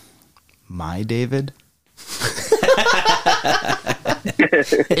my David?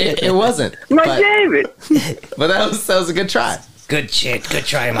 It wasn't. My but, David. but that was a good try. Good shit. Good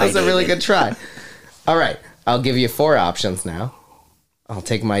try, That Mike. was a really good try. All right, I'll give you 4 options now. I'll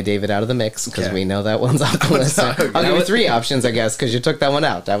take my David out of the mix because Okay. we know that one's off the list. I'll give you 3 options, I guess, because you took that one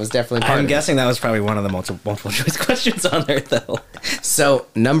out. That was definitely part I'm of it. guessing that was probably one of the multiple choice questions on there, though. So,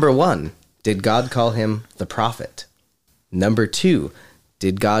 number 1, did God call him the prophet? Number 2,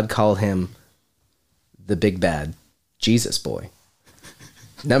 did God call him the big bad Jesus boy?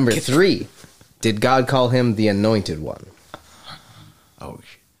 Number 3, did God call him the anointed one? Oh,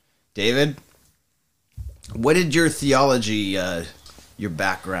 David, what did your theology, your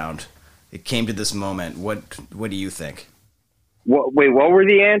background, it came to this moment? What do you think? What were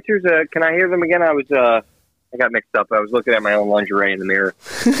the answers? Can I hear them again? I got mixed up. I was looking at my own lingerie in the mirror.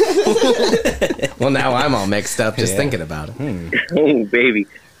 Well, now I'm all mixed up just thinking about it. Oh, baby.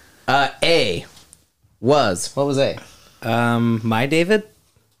 A was, what was A? My David?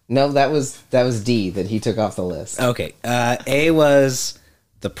 No, that was D that he took off the list. Okay. A was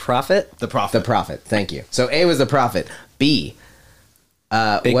the prophet. The prophet. The prophet. Thank you. So A was the prophet. B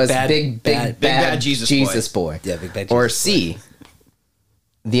was bad- big bad Jesus boy. Yeah, big bad Or Jesus C,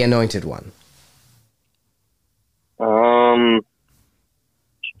 the anointed one.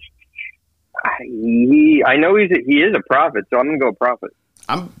 I know he is a prophet, so I'm gonna go prophet.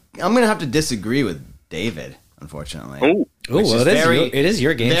 I'm gonna have to disagree with David, unfortunately. Oh, Oh, Which well, is it is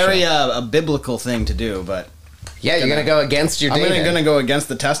your game Very show. a biblical thing to do, but Yeah, you're gonna go against your I'm David. gonna go against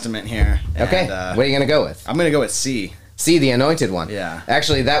the Testament here. Okay. And, What are you gonna go with? I'm gonna go with C. C, the anointed one. Yeah.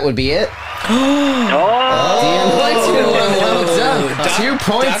 Actually, that would be it. oh, The anointed one. Well done. 2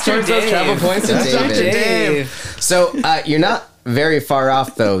 points Dr. towards those Dave. travel points to Dr. David. Dave. So you're not very far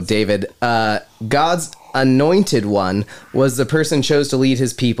off, though, David. God's anointed one was the person chose to lead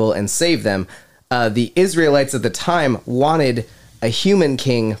his people and save them. The Israelites at the time wanted a human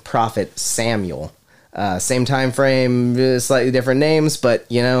king, prophet Samuel. Same time frame, slightly different names, but,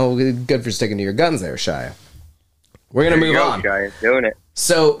 good for sticking to your guns there, Shia. We're going to move on. Giant, doing it.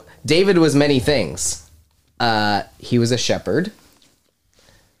 So, David was many things. He was a shepherd.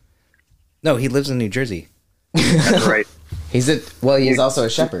 No, he lives in New Jersey. That's right. He's also a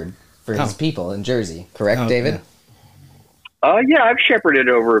shepherd for his people in Jersey. Correct, Oh, David? Yeah, I've shepherded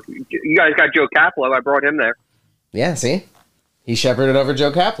over. You guys got Joe Caplow. I brought him there. Yeah, see? He shepherded over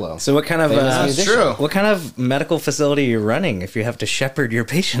Joe Caplow. So what kind of Famous musician. True. what kind of medical facility are you running if you have to shepherd your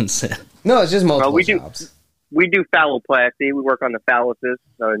patients in? No, it's just multiple we do- jobs. We do phalloplasty. We work on the phalluses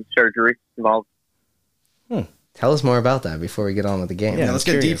and surgery involved. Tell us more about that before we get on with the game. Yeah, let's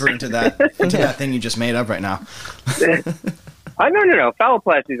get curious. deeper into that thing you just made up right now. No.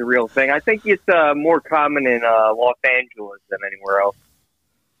 Phalloplasty is a real thing. I think it's more common in Los Angeles than anywhere else.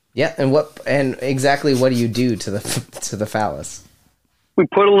 Yeah, and exactly what do you do to the phallus? We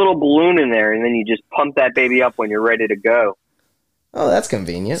put a little balloon in there, and then you just pump that baby up when you're ready to go. Oh, that's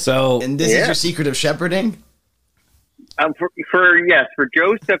convenient. So And this is Yeah. your secret of shepherding? For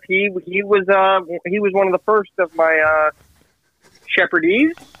Joseph, he was one of the first of my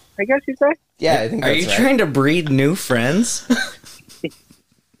shepherdees, I guess you say. Yeah, I think are that's you right. trying to breed new friends?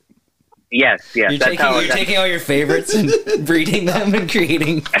 Yes. You're That's taking all your favorites and breeding them and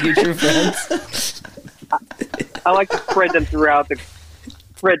creating future friends. I like to spread them throughout.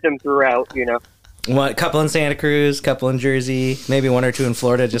 What, couple in Santa Cruz, couple in Jersey, maybe 1 or 2 in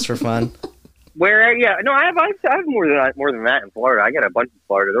Florida just for fun. Where? Yeah. No, I have more than that in Florida. I got a bunch in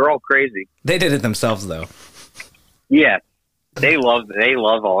Florida. They're all crazy. They did it themselves though. Yeah. They love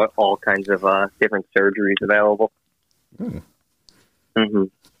all kinds of different surgeries available. Mm-hmm.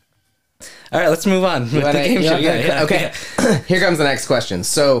 All right, let's move on with the game show. Yeah. Okay. Here comes the next question.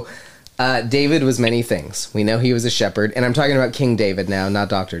 So, David was many things. We know he was a shepherd, and I'm talking about King David now, not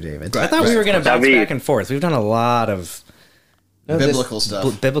Dr. David. I thought we were going to bounce David. back and forth. We've done a lot of Biblical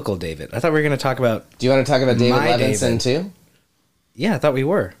stuff. biblical David. I thought we were going to talk about. Do you want to talk about David My Levinson David. too? Yeah, I thought we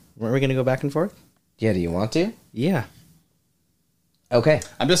were. Weren't we going to go back and forth? Yeah, do you want to? Yeah. Okay.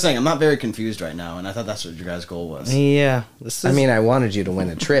 I'm just saying, I'm not very confused right now, and I thought that's what your guys' goal was. Yeah. This is, I mean, I wanted you to win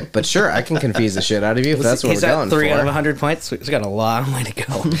a trip, but sure, I can confuse the shit out of you if that's what he's we're at going 3 for. out of 100 points. He's got a long way to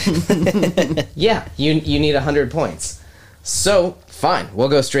go. Yeah, you need 100 points. So, fine. We'll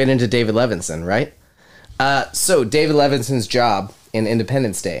go straight into David Levinson, right? So, David Levinson's job in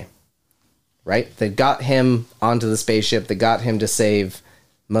Independence Day, right? That got him onto the spaceship, that got him to save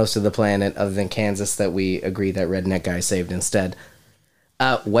most of the planet other than Kansas that we agree that redneck guy saved instead.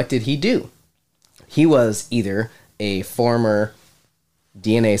 What did he do? He was either a former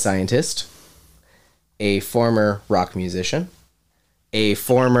DNA scientist, a former rock musician, a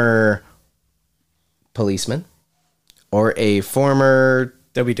former policeman, or a former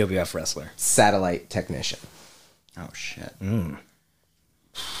WWF wrestler. satellite technician. Oh shit.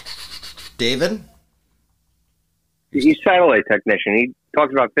 David? He's a satellite technician. He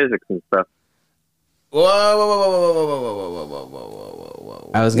talks about physics and stuff. Whoa, whoa, whoa, whoa, whoa, whoa, whoa, whoa, whoa, whoa,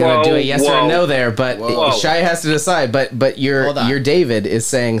 whoa. I was gonna do a yes or a Whoa. no there, but Whoa. Shai has to decide. But Hold on. your David is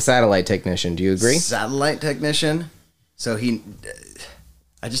saying satellite technician. Do you agree? Satellite technician. So he,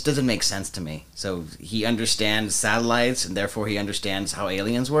 it just doesn't make sense to me. So he understands satellites, and therefore he understands how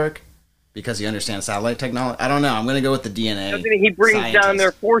aliens work because he understands satellite technology. I don't know. I'm gonna go with the DNA. He brings down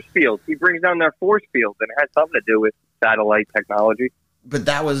their force fields. He brings down their force fields, and it has something to do with satellite technology. But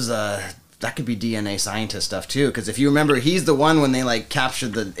that was that could be DNA scientist stuff too. Because if you remember, he's the one when they like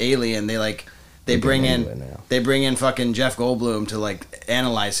captured the alien. They bring in fucking Jeff Goldblum to like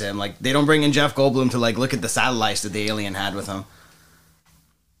analyze him. Like they don't bring in Jeff Goldblum to like look at the satellites that the alien had with him.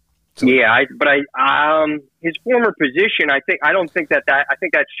 Yeah, his former position, I don't think that I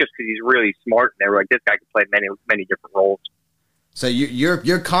think that's just because he's really smart, and they're like, this guy can play many different roles. So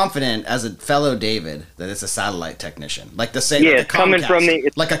you're confident as a fellow David that it's a satellite technician, like the same. Yeah, like it's coming from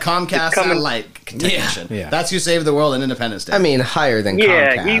like a Comcast satellite technician. Yeah. That's who saved the world in Independence Day. I mean, higher than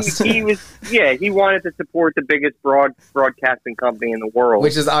Yeah, Comcast, he wanted to support the biggest broadcasting company in the world.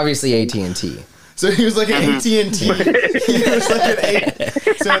 which is obviously AT&T. So he was like an AT&T. He was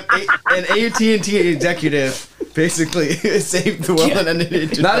like an AT&T executive. Basically, saved the world. And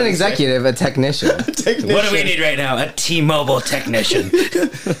ended Not an executive, a technician. technician. What do we need right now? A T-Mobile technician.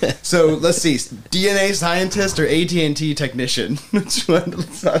 So let's see, DNA scientist or AT&T technician? Which one?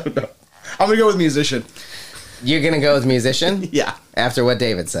 I don't know. I'm gonna go with musician. You're gonna go with musician? Yeah. After what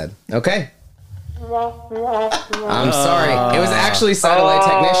David said. Okay. I'm sorry. It was actually satellite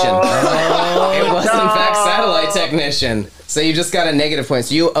technician. It was in fact satellite technician. So you just got a negative point.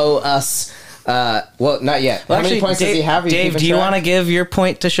 So you owe us. Well, not yet. How many points does he have? Dave, do you want to give your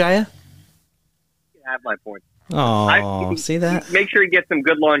point to Shia? have my point. Oh, see that? Make sure you get some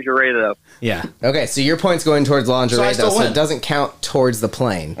good lingerie, though. Yeah. Okay, so your point's going towards lingerie, So I still though, so win. it doesn't count towards the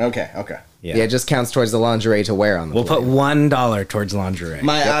plane. Okay. Yeah, it just counts towards the lingerie to wear on the We'll plane. put $1 towards lingerie.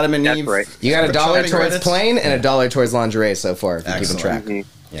 My Adam and That's Eve. right. You got $1 shopping towards credits? plane and $1 towards lingerie so far, if you're keeping Excellent. track.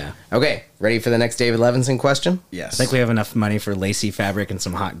 Yeah. Okay, ready for the next David Levinson question? Yes. I think we have enough money for lacy fabric and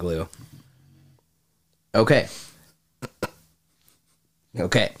some hot glue. Okay.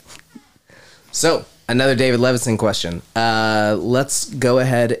 Okay. So, another David Levinson question. Let's go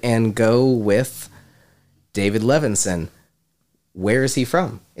ahead and go with David Levinson. Where is he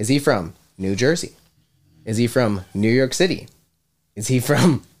from? Is he from New Jersey? Is he from New York City? Is he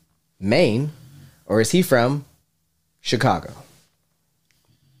from Maine? Or is he from Chicago?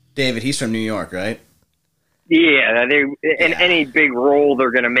 David, he's from New York, right? Yeah, in any big role,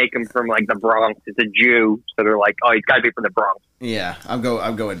 they're going to make him from, like, the Bronx. It's a Jew, so they're like, oh, he's got to be from the Bronx. Yeah, I'll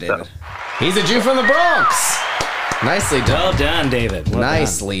go with David. He's a Jew from the Bronx! Nicely done. Well done, David. Well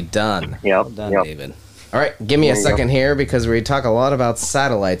Nicely done. Yep, Well done, yep. David. All right, give me a There you go. second here because we talk a lot about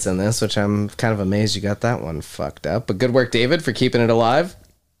satellites in this, which I'm kind of amazed you got that one fucked up. But good work, David, for keeping it alive.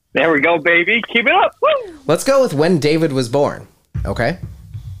 There we go, baby. Keep it up. Woo! Let's go with when David was born. Okay?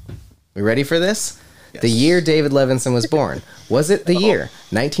 We ready for this? Yes. The year David Levinson was born. Was it the year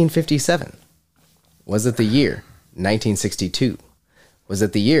 1957? Was it the year 1962? Was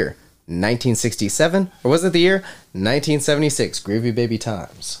it the year 1967? Or was it the year 1976? Groovy Baby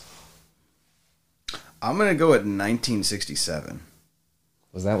Times. I'm gonna go at 1967.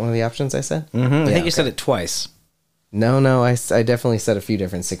 Was that one of the options I said? I think you said it twice. No, I definitely said a few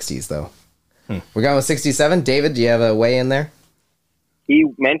different 60s, though. We're going with 67. David, do you have a way in there? He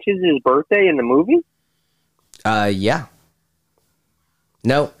mentions his birthday in the movie? Yeah.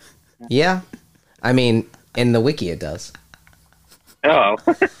 No. Yeah. I mean, in the wiki it does. Oh.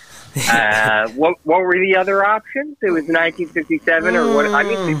 What were the other options? It was 1957 or what? I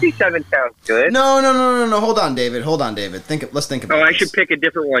mean, 57 sounds good. No. Hold on, David. Let's think about Oh, I this. should pick a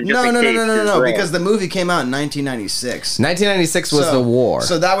different one. Just No, in case no, it's wrong. because the movie came out in 1996. 1996 was the war.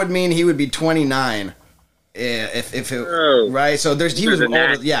 So that would mean he would be 29. If it, Oh. right, so he was than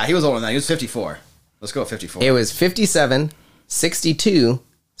older. that. Yeah, he was older than that. He was 54. Let's go with 54. It was 57, 62,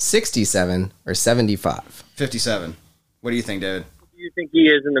 67, or 75 57. What do you think, David? Who do you think he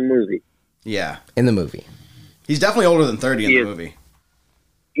is in the movie? Yeah, in the movie. he's definitely older than 30 in He the is. movie.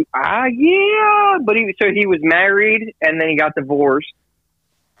 Yeah, but he was married and then he got divorced.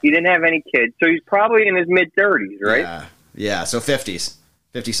 He didn't have any kids, so he's probably in his mid-30s, right? Yeah, so 50s.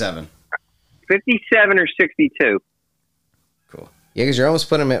 57. 57 or 62. Cool. Yeah, because you're almost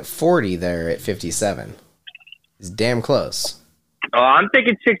putting him at 40 there at 57. He's damn close. Oh, I'm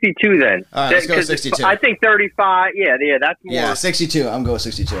thinking 62 then. All right, let's go with 62. I think 35. Yeah, that's more. Yeah, 62. I'm going with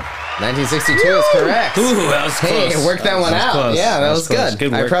 62. 1962 is correct. Ooh, that was close. Hey, worked that one out. close. Yeah, that was close.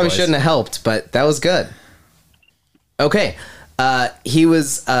 good. Good I work, probably boys. shouldn't have helped, but that was good. Okay. He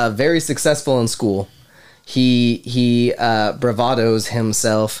was very successful in school. He bravados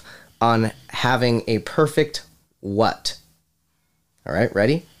himself on having a perfect what? All right,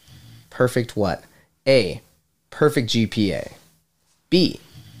 ready? Perfect what? A, perfect GPA. B,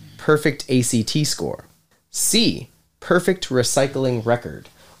 perfect ACT score. C, perfect recycling record.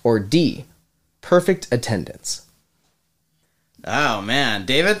 Or D, perfect attendance. Oh, man.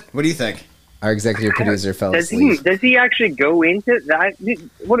 David, what do you think? Our executive producer fell Does asleep. he actually go into that?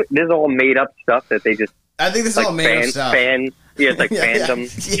 What? This is all made up stuff that they just I think this is all made up stuff. Yeah, it's like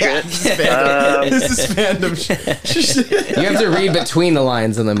fandom Yeah, shit. this is fandom. This is fandom shit. You have to read between the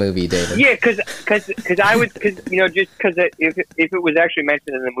lines in the movie, David. Yeah, because I would, just because if it was actually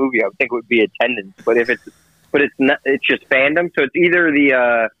mentioned in the movie, I would think it would be attendance. But it's not. It's just fandom. So it's either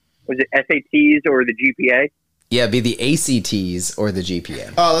the was it SATs or the GPA? Yeah, be the ACTs or the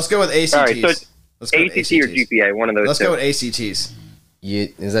GPA. Oh, let's go with ACTs. All right, so it's Let's go with ACT or GPA, one of those. Let's two. go with ACTs.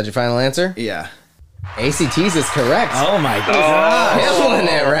 Is that your final answer? Yeah. ACTs is correct. Oh my god. Killing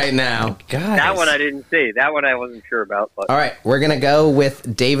it right now. God. That one I didn't see. That one I wasn't sure about. But All right, we're gonna go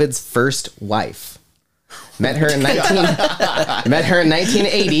with David's first wife. Met her in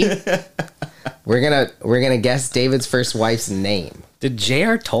 1980. We're gonna guess David's first wife's name. Did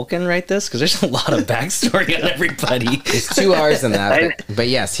J.R. Tolkien write this? Because there's a lot of backstory on everybody. There's 2 R's in that, but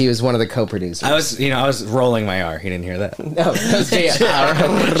yes, he was one of the co-producers. I was rolling my R. He didn't hear that. No, that was J.R.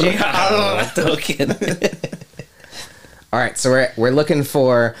 J.R. Tolkien. All right, so we're looking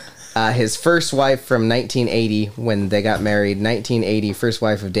for his first wife from 1980 when they got married. 1980, first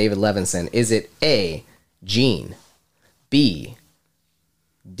wife of David Levinson. Is it A, Jean, B,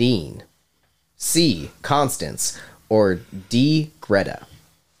 Dean, C, Constance, or D, Greta?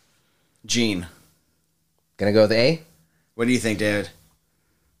 Gene. Gonna go with A? What do you think, David?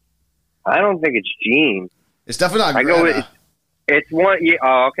 I don't think it's Gene. It's definitely not I Greta. go with it's one. Yeah,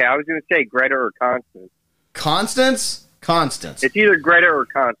 oh, okay. I was going to say Greta or Constance. Constance? Constance. It's either Greta or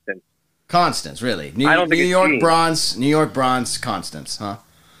Constance. Constance, really. I don't think New it's York Gene. Bronze, New York Bronze, Constance, huh?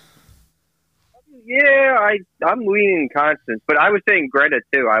 Yeah, I'm leaning Constance, but I was saying Greta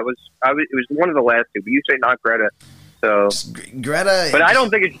too. It was one of the last two, but you say not Greta. So, Greta. but I don't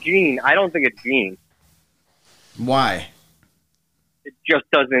think it's Gene. I don't think it's Gene. Why? It just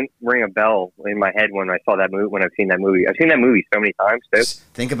doesn't ring a bell in my head when I saw that movie. When I've seen that movie, I've seen that movie so many times too. Just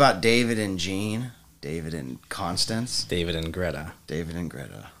think about David and Jean, David and Constance, David and Greta. David and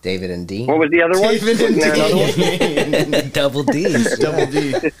Greta. David and Dean? What was the other one? David and Wasn't there another one? Double D's. Double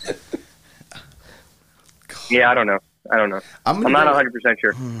D. Yeah, I don't know. I'm not 100%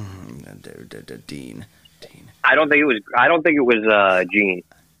 sure. Dean. I don't think it was Gene.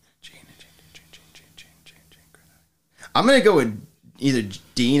 I'm gonna go with either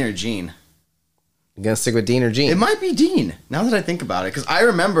Dean or Gene. You gonna stick with Dean or Jean? It might be Dean. Now that I think about it, because I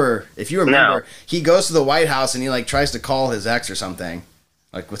remember, if you remember, No. he goes to the White House and he like tries to call his ex or something,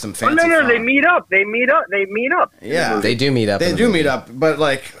 like with some Oh, fancy. no, phone. they meet up. They meet up. Yeah, They do meet up. They in the do movie. meet up, but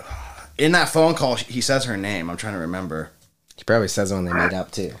like in that phone call, he says her name. I'm trying to remember. He probably says it when they meet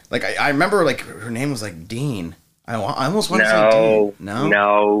up too. Like I remember, like her name was like Dean. I almost want to say No, Dean.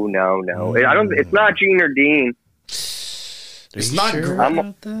 No, no. I don't. It's not Gene or Dean. it's not.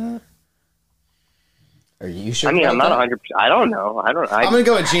 I'm- Are you sure? I mean, I'm about not that? 100%. I don't know. I'm gonna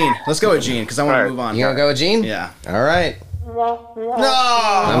go with Gene. Let's go with Gene because I want to Alright. move on. You gonna go with Jean? Yeah. All right. No,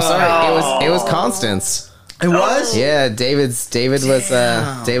 I'm sorry. It was Constance. It was. Yeah, David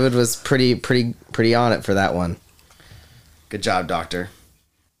was pretty on it for that one. Good job, Doctor.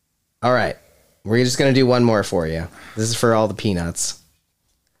 All right. We're just going to do one more for you. This is for all the peanuts.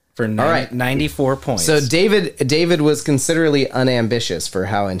 For All right. 94 points. So David was considerably unambitious for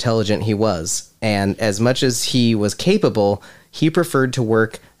how intelligent he was, and as much as he was capable, he preferred to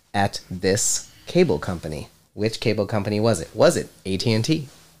work at this cable company. Which cable company was it? Was it AT&T?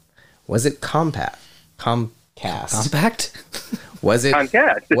 Was it Comcast? Compact? Was it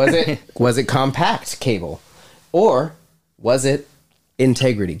Comcast. was it Compact Cable? Or was it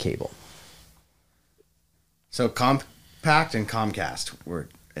Integrity Cable? So Compact and Comcast were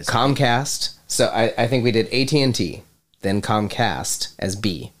Comcast. So I think we did AT&T, then Comcast as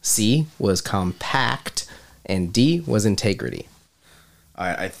B. C was compact, and D was integrity.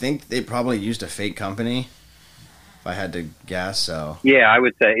 I think they probably used a fake company, if I had to guess. So Yeah, I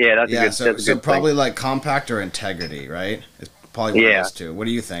would say, yeah, that's a yeah, good, so, that's a so good probably thing. like compact or integrity, right? It's probably one Yeah. of those two. What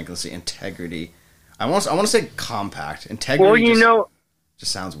do you think? Let's see, integrity. I want to say compact. Integrity. Well, you know,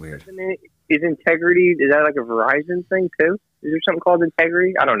 just sounds weird. is integrity, is that like a Verizon thing too? Is there something called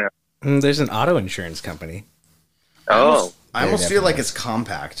integrity? I don't know. There's an auto insurance company. Oh, I almost feel like it's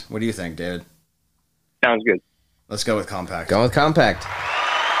compact. What do you think, David? sounds good. Let's go with compact. Going with compact.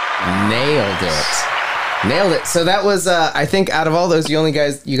 Nailed it. So that was, I think, out of all those,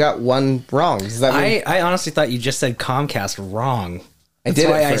 you got one wrong. Does that mean I honestly thought you just said Comcast wrong. I That's did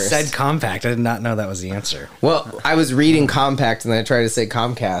it why I first. said compact. I did not know that was the answer. Well, I was reading compact and then I tried to say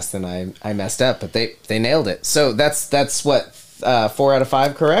Comcast and I messed up, but they nailed it. So that's what 4 out of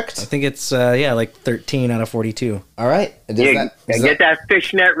 5 correct? I think it's like 13 out of 42. All right. Get that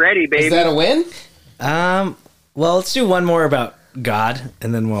fishnet ready, baby. Is that a win? Well, let's do one more about God,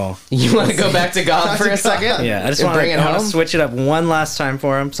 and then we'll. You want to go back to God for a second? Yeah, I just And want bring it to home. switch it up one last time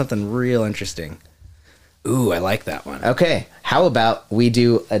for him. Something real interesting. Ooh, I like that one. Okay. How about we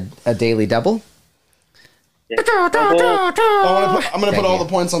do a daily double? I'm gonna put all you. the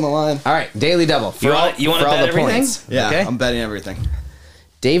points on the line. All right, daily double. You want to bet everything? Yeah, Okay. I'm betting everything.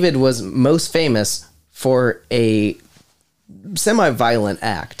 David was most famous for a semi-violent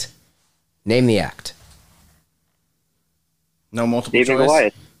act. Name the act. No multiple David choice.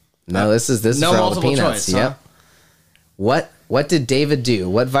 Goliath. No, this is no for all the multiple peanuts. choice, huh? Yep. What did David do?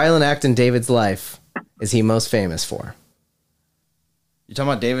 What violent act in David's life is he most famous for? You talking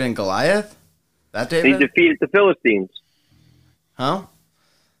about David and Goliath? That He David? defeated the Philistines. Huh?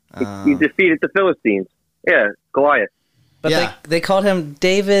 He defeated the Philistines. Yeah, Goliath. But Yeah. they called him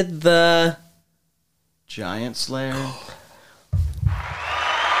David the. Giant Slayer.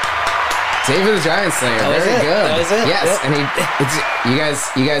 David the Giant Slayer. That was Very it. good. That was it. Yes, Yep. and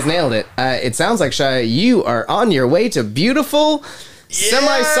you guys nailed it. It sounds like Shia, you are on your way to beautiful,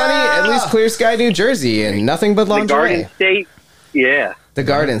 semi-sunny, at least clear sky, New Jersey, and nothing but The lingerie. Garden State. Yeah, The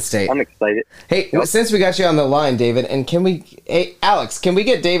Garden State. I'm excited. Hey, since we got you on the line, David, and hey, Alex, can we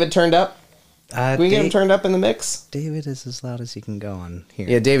get David turned up? Can we get him turned up in the mix? David is as loud as he can go on here.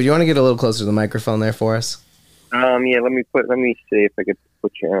 Yeah, David, you want to get a little closer to the microphone there for us? Yeah, let me see if I could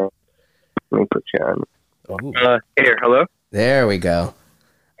put you on. Let me put you on. Ooh. Here, hello. There we go.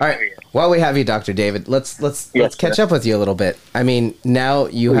 All right. While we have you, Dr. David, let's catch up with you a little bit. I mean, now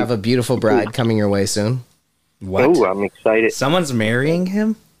you have a beautiful bride coming your way soon. What? Oh, I'm excited. Someone's marrying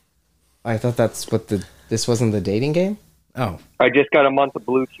him? I thought that's what this wasn't the dating game? Oh. I just got a month of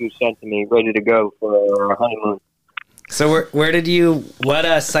Bluetooth sent to me, ready to go for our honeymoon. So what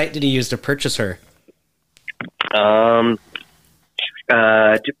site did you use to purchase her? What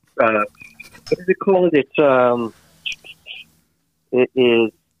is it called? It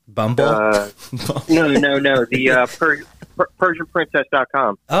is Bumble? no. The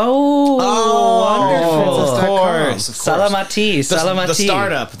PersianPrincess.com. Oh, wonderful. Of course. Salamati. Salamati.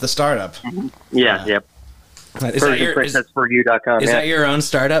 The startup. Yeah, yep. Is PersianPrincessForYou.com. that your own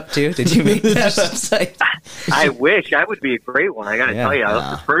startup too? Did you make that website? I wish I would be a great one. I got to Yeah. tell you,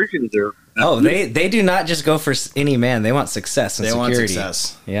 the Persians are. Oh, they do not just go for any man. They want success and They security. want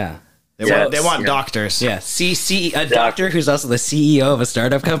success. Yeah. They want doctors. Yeah. A doctor who's also the CEO of a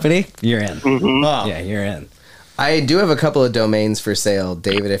startup company. You're in. Oh. Yeah, you're in. I do have a couple of domains for sale,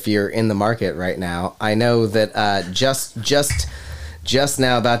 David, if you're in the market right now. I know that just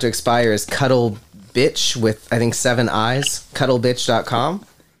now about to expire is Cuddle Bitch with, I think, 7 eyes. Cuddlebitch.com.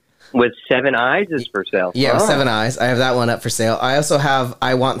 With 7 eyes is for sale. Yeah, with Oh. 7 eyes. I have that one up for sale. I also have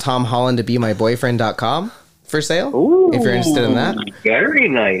I want Tom Holland to be my boyfriend.com for sale. Ooh, if you're interested in that. Very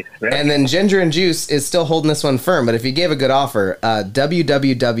nice. And then Ginger and Juice is still holding this one firm, but if you gave a good offer,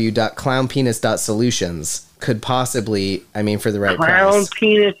 www.clownpenis.solutions could possibly, I mean, for the right Clown price.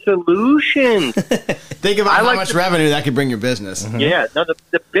 Penis Solutions. Think about how like much the- revenue that could bring your business. Yeah, no,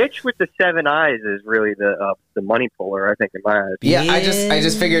 the bitch with the 7 eyes is really the money puller, I think, in my eyes. Yeah, I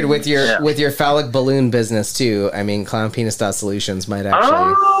just figured with your Yeah. with your phallic balloon business too. I mean, clownpenis.solutions might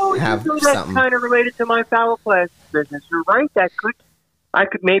actually have that's something. kind of related to my phallic business. You're right. I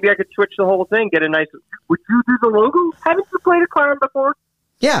could switch the whole thing. Get a nice. Would you do the logo? Haven't you played a clown before?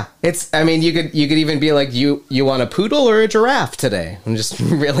 Yeah, it's. I mean, you could even be like, you want a poodle or a giraffe today, and just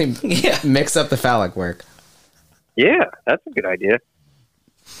really mix up the phallic work. Yeah, that's a good idea.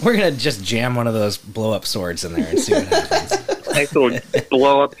 We're gonna just jam one of those blow up swords in there and see what happens. Nice little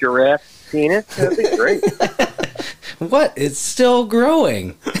blow up giraffe penis. That'd be great. What? It's still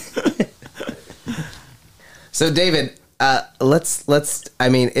growing. So, David, let's. I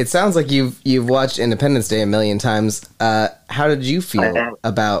mean, it sounds like you've watched Independence Day a million times. How did you feel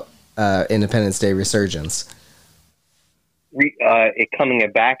about Independence Day Resurgence? It coming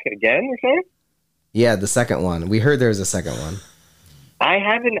back again or something? Yeah, the second one. We heard there was a second one. I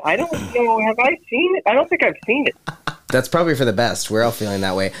haven't. I don't know. Have I seen it? I don't think I've seen it. That's probably for the best. We're all feeling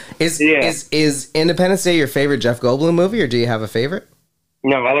that way. Is Independence Day your favorite Jeff Goldblum movie, or do you have a favorite?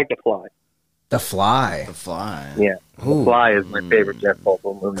 No, I like The Fly. The Fly. The Fly. Yeah, Ooh. The Fly is my favorite Jeff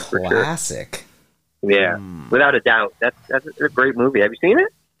Goldblum movie for sure. Classic. Yeah, without a doubt. That's a great movie. Have you seen it?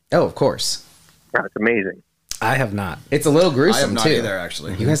 Oh, of course. Oh, it's amazing. I have not. It's a little gruesome, I have not too. either,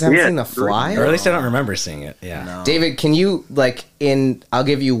 actually. You guys haven't Yeah, seen The it's Fly? Or at least I don't remember seeing it. Yeah. No. David, can you, I'll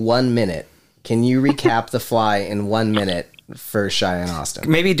give you 1 minute. Can you recap The Fly in 1 minute for Shy and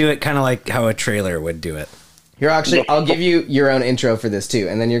Austin? Maybe do it kind of like how a trailer would do it. Here, actually, I'll give you your own intro for this, too.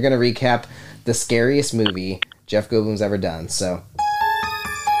 And then you're going to recap the scariest movie Jeff Goldblum's ever done. So,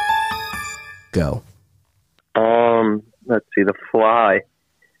 go. Let's see, The Fly.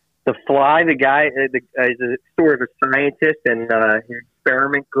 The Fly, the guy is a sort of a scientist, and his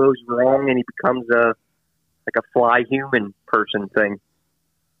experiment goes wrong, and he becomes a fly human person thing.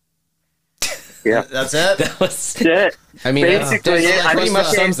 Yeah, That's it? That was that's it. I mean, Basically, that I pretty mean, much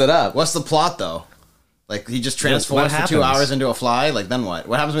sums it up. What's the plot, though? Like, he just transforms for 2 happens? hours into a fly? Like, then what?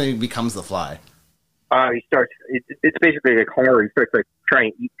 What happens when he becomes the fly? He starts. It's basically like horror. He starts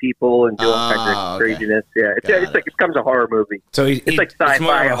trying to eat people and do all kinds of okay. craziness. Yeah, it's like it becomes a horror movie. So It's like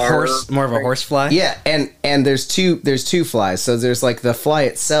sci-fi horror. more of a horse fly. Yeah, and there's two flies. So there's the fly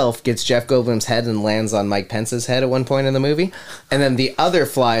itself gets Jeff Goldblum's head and lands on Mike Pence's head at one point in the movie, and then the other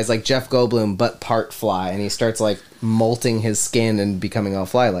fly is like Jeff Goldblum but part fly, and he starts molting his skin and becoming all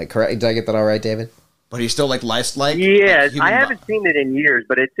fly-like. Correct? Did I get that all right, David? But he's still, lice-like? Yeah, Like human I haven't seen it in years,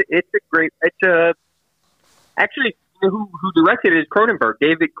 but it's a great. Actually, who directed it is Cronenberg,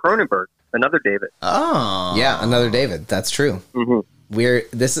 David Cronenberg, another David. Oh. Yeah, another David. That's true.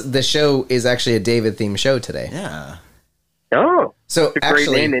 Mm-hmm. This show is actually a David themed show today. Yeah. Oh, So it's a great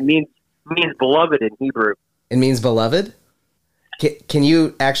actually, name. It means beloved in Hebrew. it means beloved. Can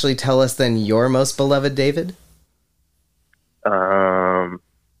you actually tell us then your most beloved David?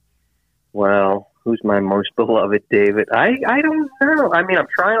 Well, who's my most beloved David? I don't know. I mean, I'm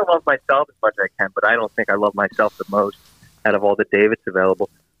trying to love myself as much as I can, but I don't think I love myself the most out of all the Davids available.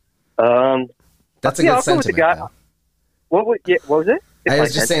 That's a Yeah, good I'll go with the sentiment. guy- though. What was it? I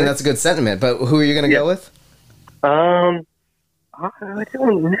was just saying that's a good sentiment, but who are you going to go with? I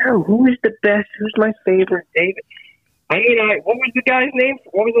don't know. Who is the best? Who's my favorite David? What was the guy's name?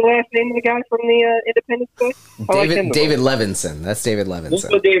 What was the last name of the guy from the Independence Day? I like him the David most. Levinson. That's David Let's Levinson.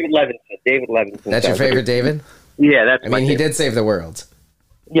 go David Levinson. David Levinson. That's your favorite David? Yeah, that's I my mean, he favorite. did save the world.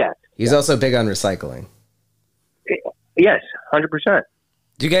 Yes. He's also big on recycling. Yes, 100%.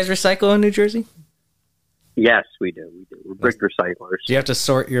 Do you guys recycle in New Jersey? Yes, we do. We're big recyclers. Do you have to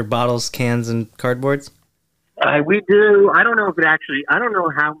sort your bottles, cans, and cardboards? We do. I don't know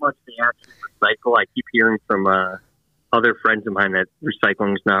how much they actually recycle. I keep hearing from other friends of mine that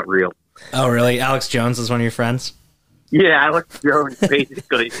recycling is not real. Oh, really? Alex Jones is one of your friends? Yeah, Alex Jones,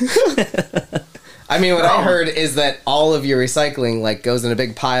 basically. I mean, what I heard is that all of your recycling goes in a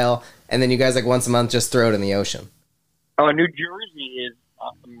big pile, and then you guys once a month just throw it in the ocean. Oh, New Jersey is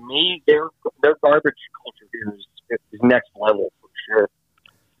amazing. Their garbage culture here is next level for sure.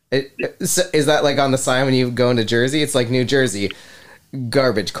 Is that on the sign when you go into Jersey? It's like New Jersey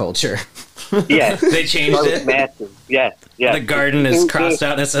garbage culture. Yes, They changed garbage it. massive. Yes, yes. The garden is crossed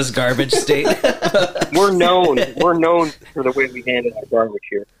out and it says garbage state. We're known for the way we handle our garbage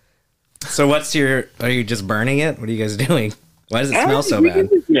here. So are you just burning it? What are you guys doing? Why does it smell so bad?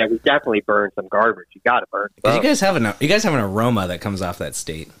 Yeah, we definitely burn some garbage. You got to burn. Because you guys have an aroma that comes off that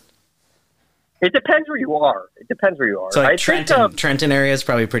state. It depends where you are. So I Trenton, think, Trenton area is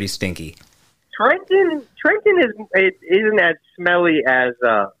probably pretty stinky. Trenton isn't as smelly as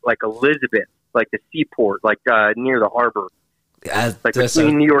Elizabeth, like the seaport, near the harbor,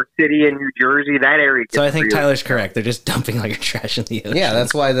 between New York City and New Jersey. That area. So I think real. Tyler's correct. They're just dumping all your trash in the ocean. Yeah,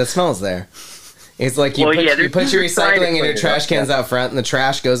 that's why the smell's there. It's like you put your recycling and your trash cans out front, and the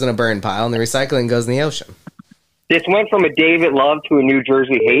trash goes in a burn pile, and the recycling goes in the ocean. This went from a David Love to a New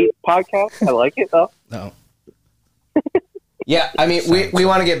Jersey hate podcast. I like it though. No. Yeah, I mean, we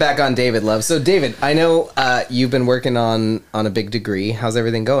want to get back on David Love. So, David, I know you've been working on a big degree. How's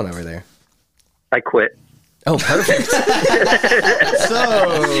everything going over there? I quit. Oh, perfect.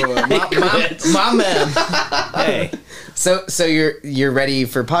 So, my man. Hey. So you're ready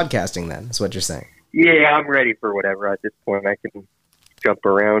for podcasting then? Is what you're saying? Yeah, I'm ready for whatever at this point. I can jump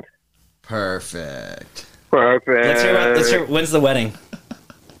around. Perfect. Perfect. Let's hear. When's the wedding?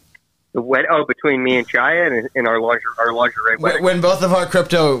 The between me and Shia and our lingerie wedding. When both of our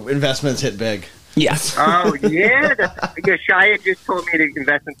crypto investments hit big. Yes. Oh yeah, because Shia just told me to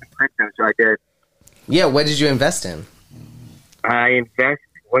invest in some crypto, so I did. Yeah, what did you invest in? I invest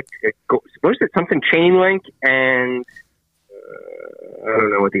what was it? Something Chainlink and I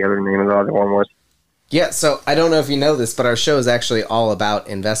don't know what the other name of the other one was. Yeah, so I don't know if you know this, but our show is actually all about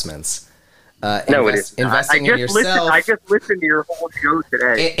investments. No, it is. Investing in yourself. I just listened to your whole show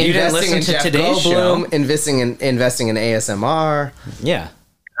today. You didn't listen to today's show. Investing in ASMR. Yeah.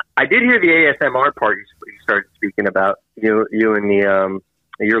 I did hear the ASMR part you started speaking about. You and the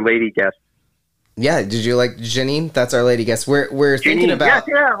your lady guest. Yeah, did you like Janine? That's our lady guest. We're thinking Janine. about.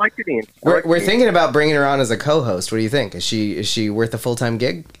 Yeah, I like Janine. We're thinking about bringing her on as a co-host. What do you think? Is she worth a full-time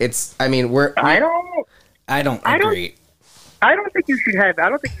gig? I don't agree. I don't think you should have. I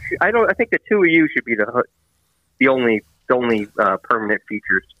don't think you should. I think the two of you should be the only permanent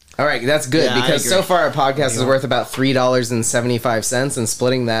features. All right, that's good Yeah, because so far our podcast is worth about $3.75, and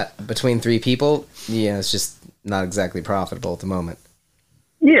splitting that between three people, it's just not exactly profitable at the moment.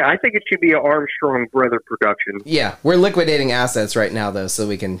 Yeah, I think it should be an Armstrong Brother production. Yeah, we're liquidating assets right now though, so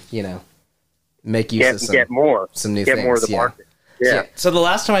we can make use of get more new things. More of the market. Yeah. So the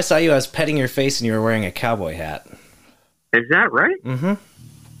last time I saw you, I was petting your face and you were wearing a cowboy hat. Is that right? Mm-hmm.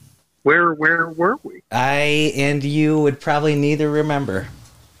 Where were we? I and you would probably neither remember.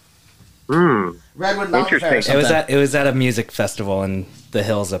 Redwood Mountain Fair or Interesting. something. It was at a music festival in the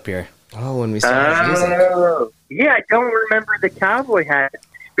hills up here. Oh, when we started music. Yeah, I don't remember the cowboy hat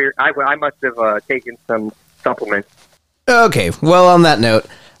experience. I must have taken some supplements. Okay, well, on that note,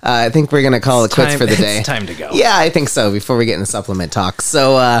 I think we're going to call it quits for the day. It's time to go. Yeah, I think so, before we get into supplement talk.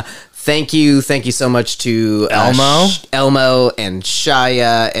 So, thank you so much to Elmo and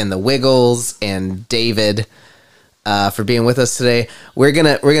Shia and the Wiggles and David for being with us today. We're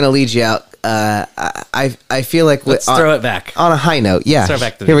gonna lead you out. I feel like Let's throw it back on a high note. Yeah, throw it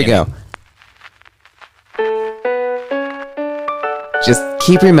back to the here we go. Just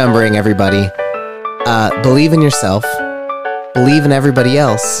keep remembering, everybody. Believe in yourself. Believe in everybody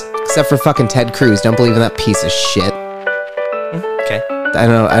else, except for fucking Ted Cruz. Don't believe in that piece of shit. Okay. I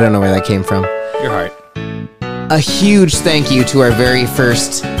don't know where that came from. Your heart. A huge thank you to our very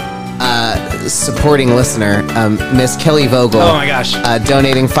first supporting listener, Miss Kelly Vogel. Oh my gosh.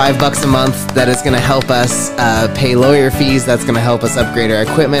 Donating $5 a month. That is going to help us pay lawyer fees. That's going to help us upgrade our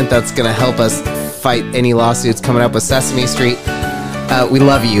equipment. That's going to help us fight any lawsuits coming up with Sesame Street. We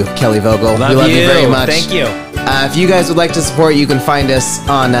love you, Kelly Vogel. We love you very much. Thank you. If you guys would like to support, you can find us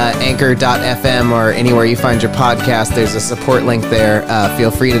on anchor.fm or anywhere you find your podcast. There's a support link there.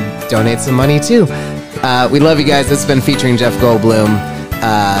 Feel free to donate some money too. We love you guys. This has been featuring Jeff Goldblum.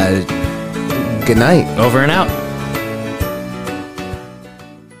 Good night. Over and out.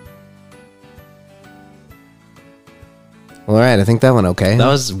 All right, I think that went okay. That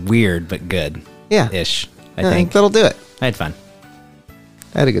was weird, but good. Yeah. Ish, I I think think. that'll do it. I had fun.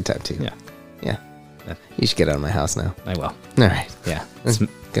 I had a good time too. Yeah. Yeah. You should get out of my house now. I will. All right. Yeah.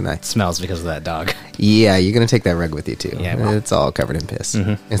 Good night. Smells because of that dog. Yeah, you're gonna take that rug with you too. Yeah, I will. It's all covered in piss.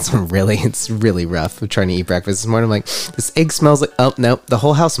 It's really rough. I'm trying to eat breakfast this morning. I'm like, this egg smells like. Oh no, the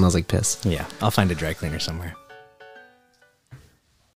whole house smells like piss. Yeah. I'll find a dry cleaner somewhere.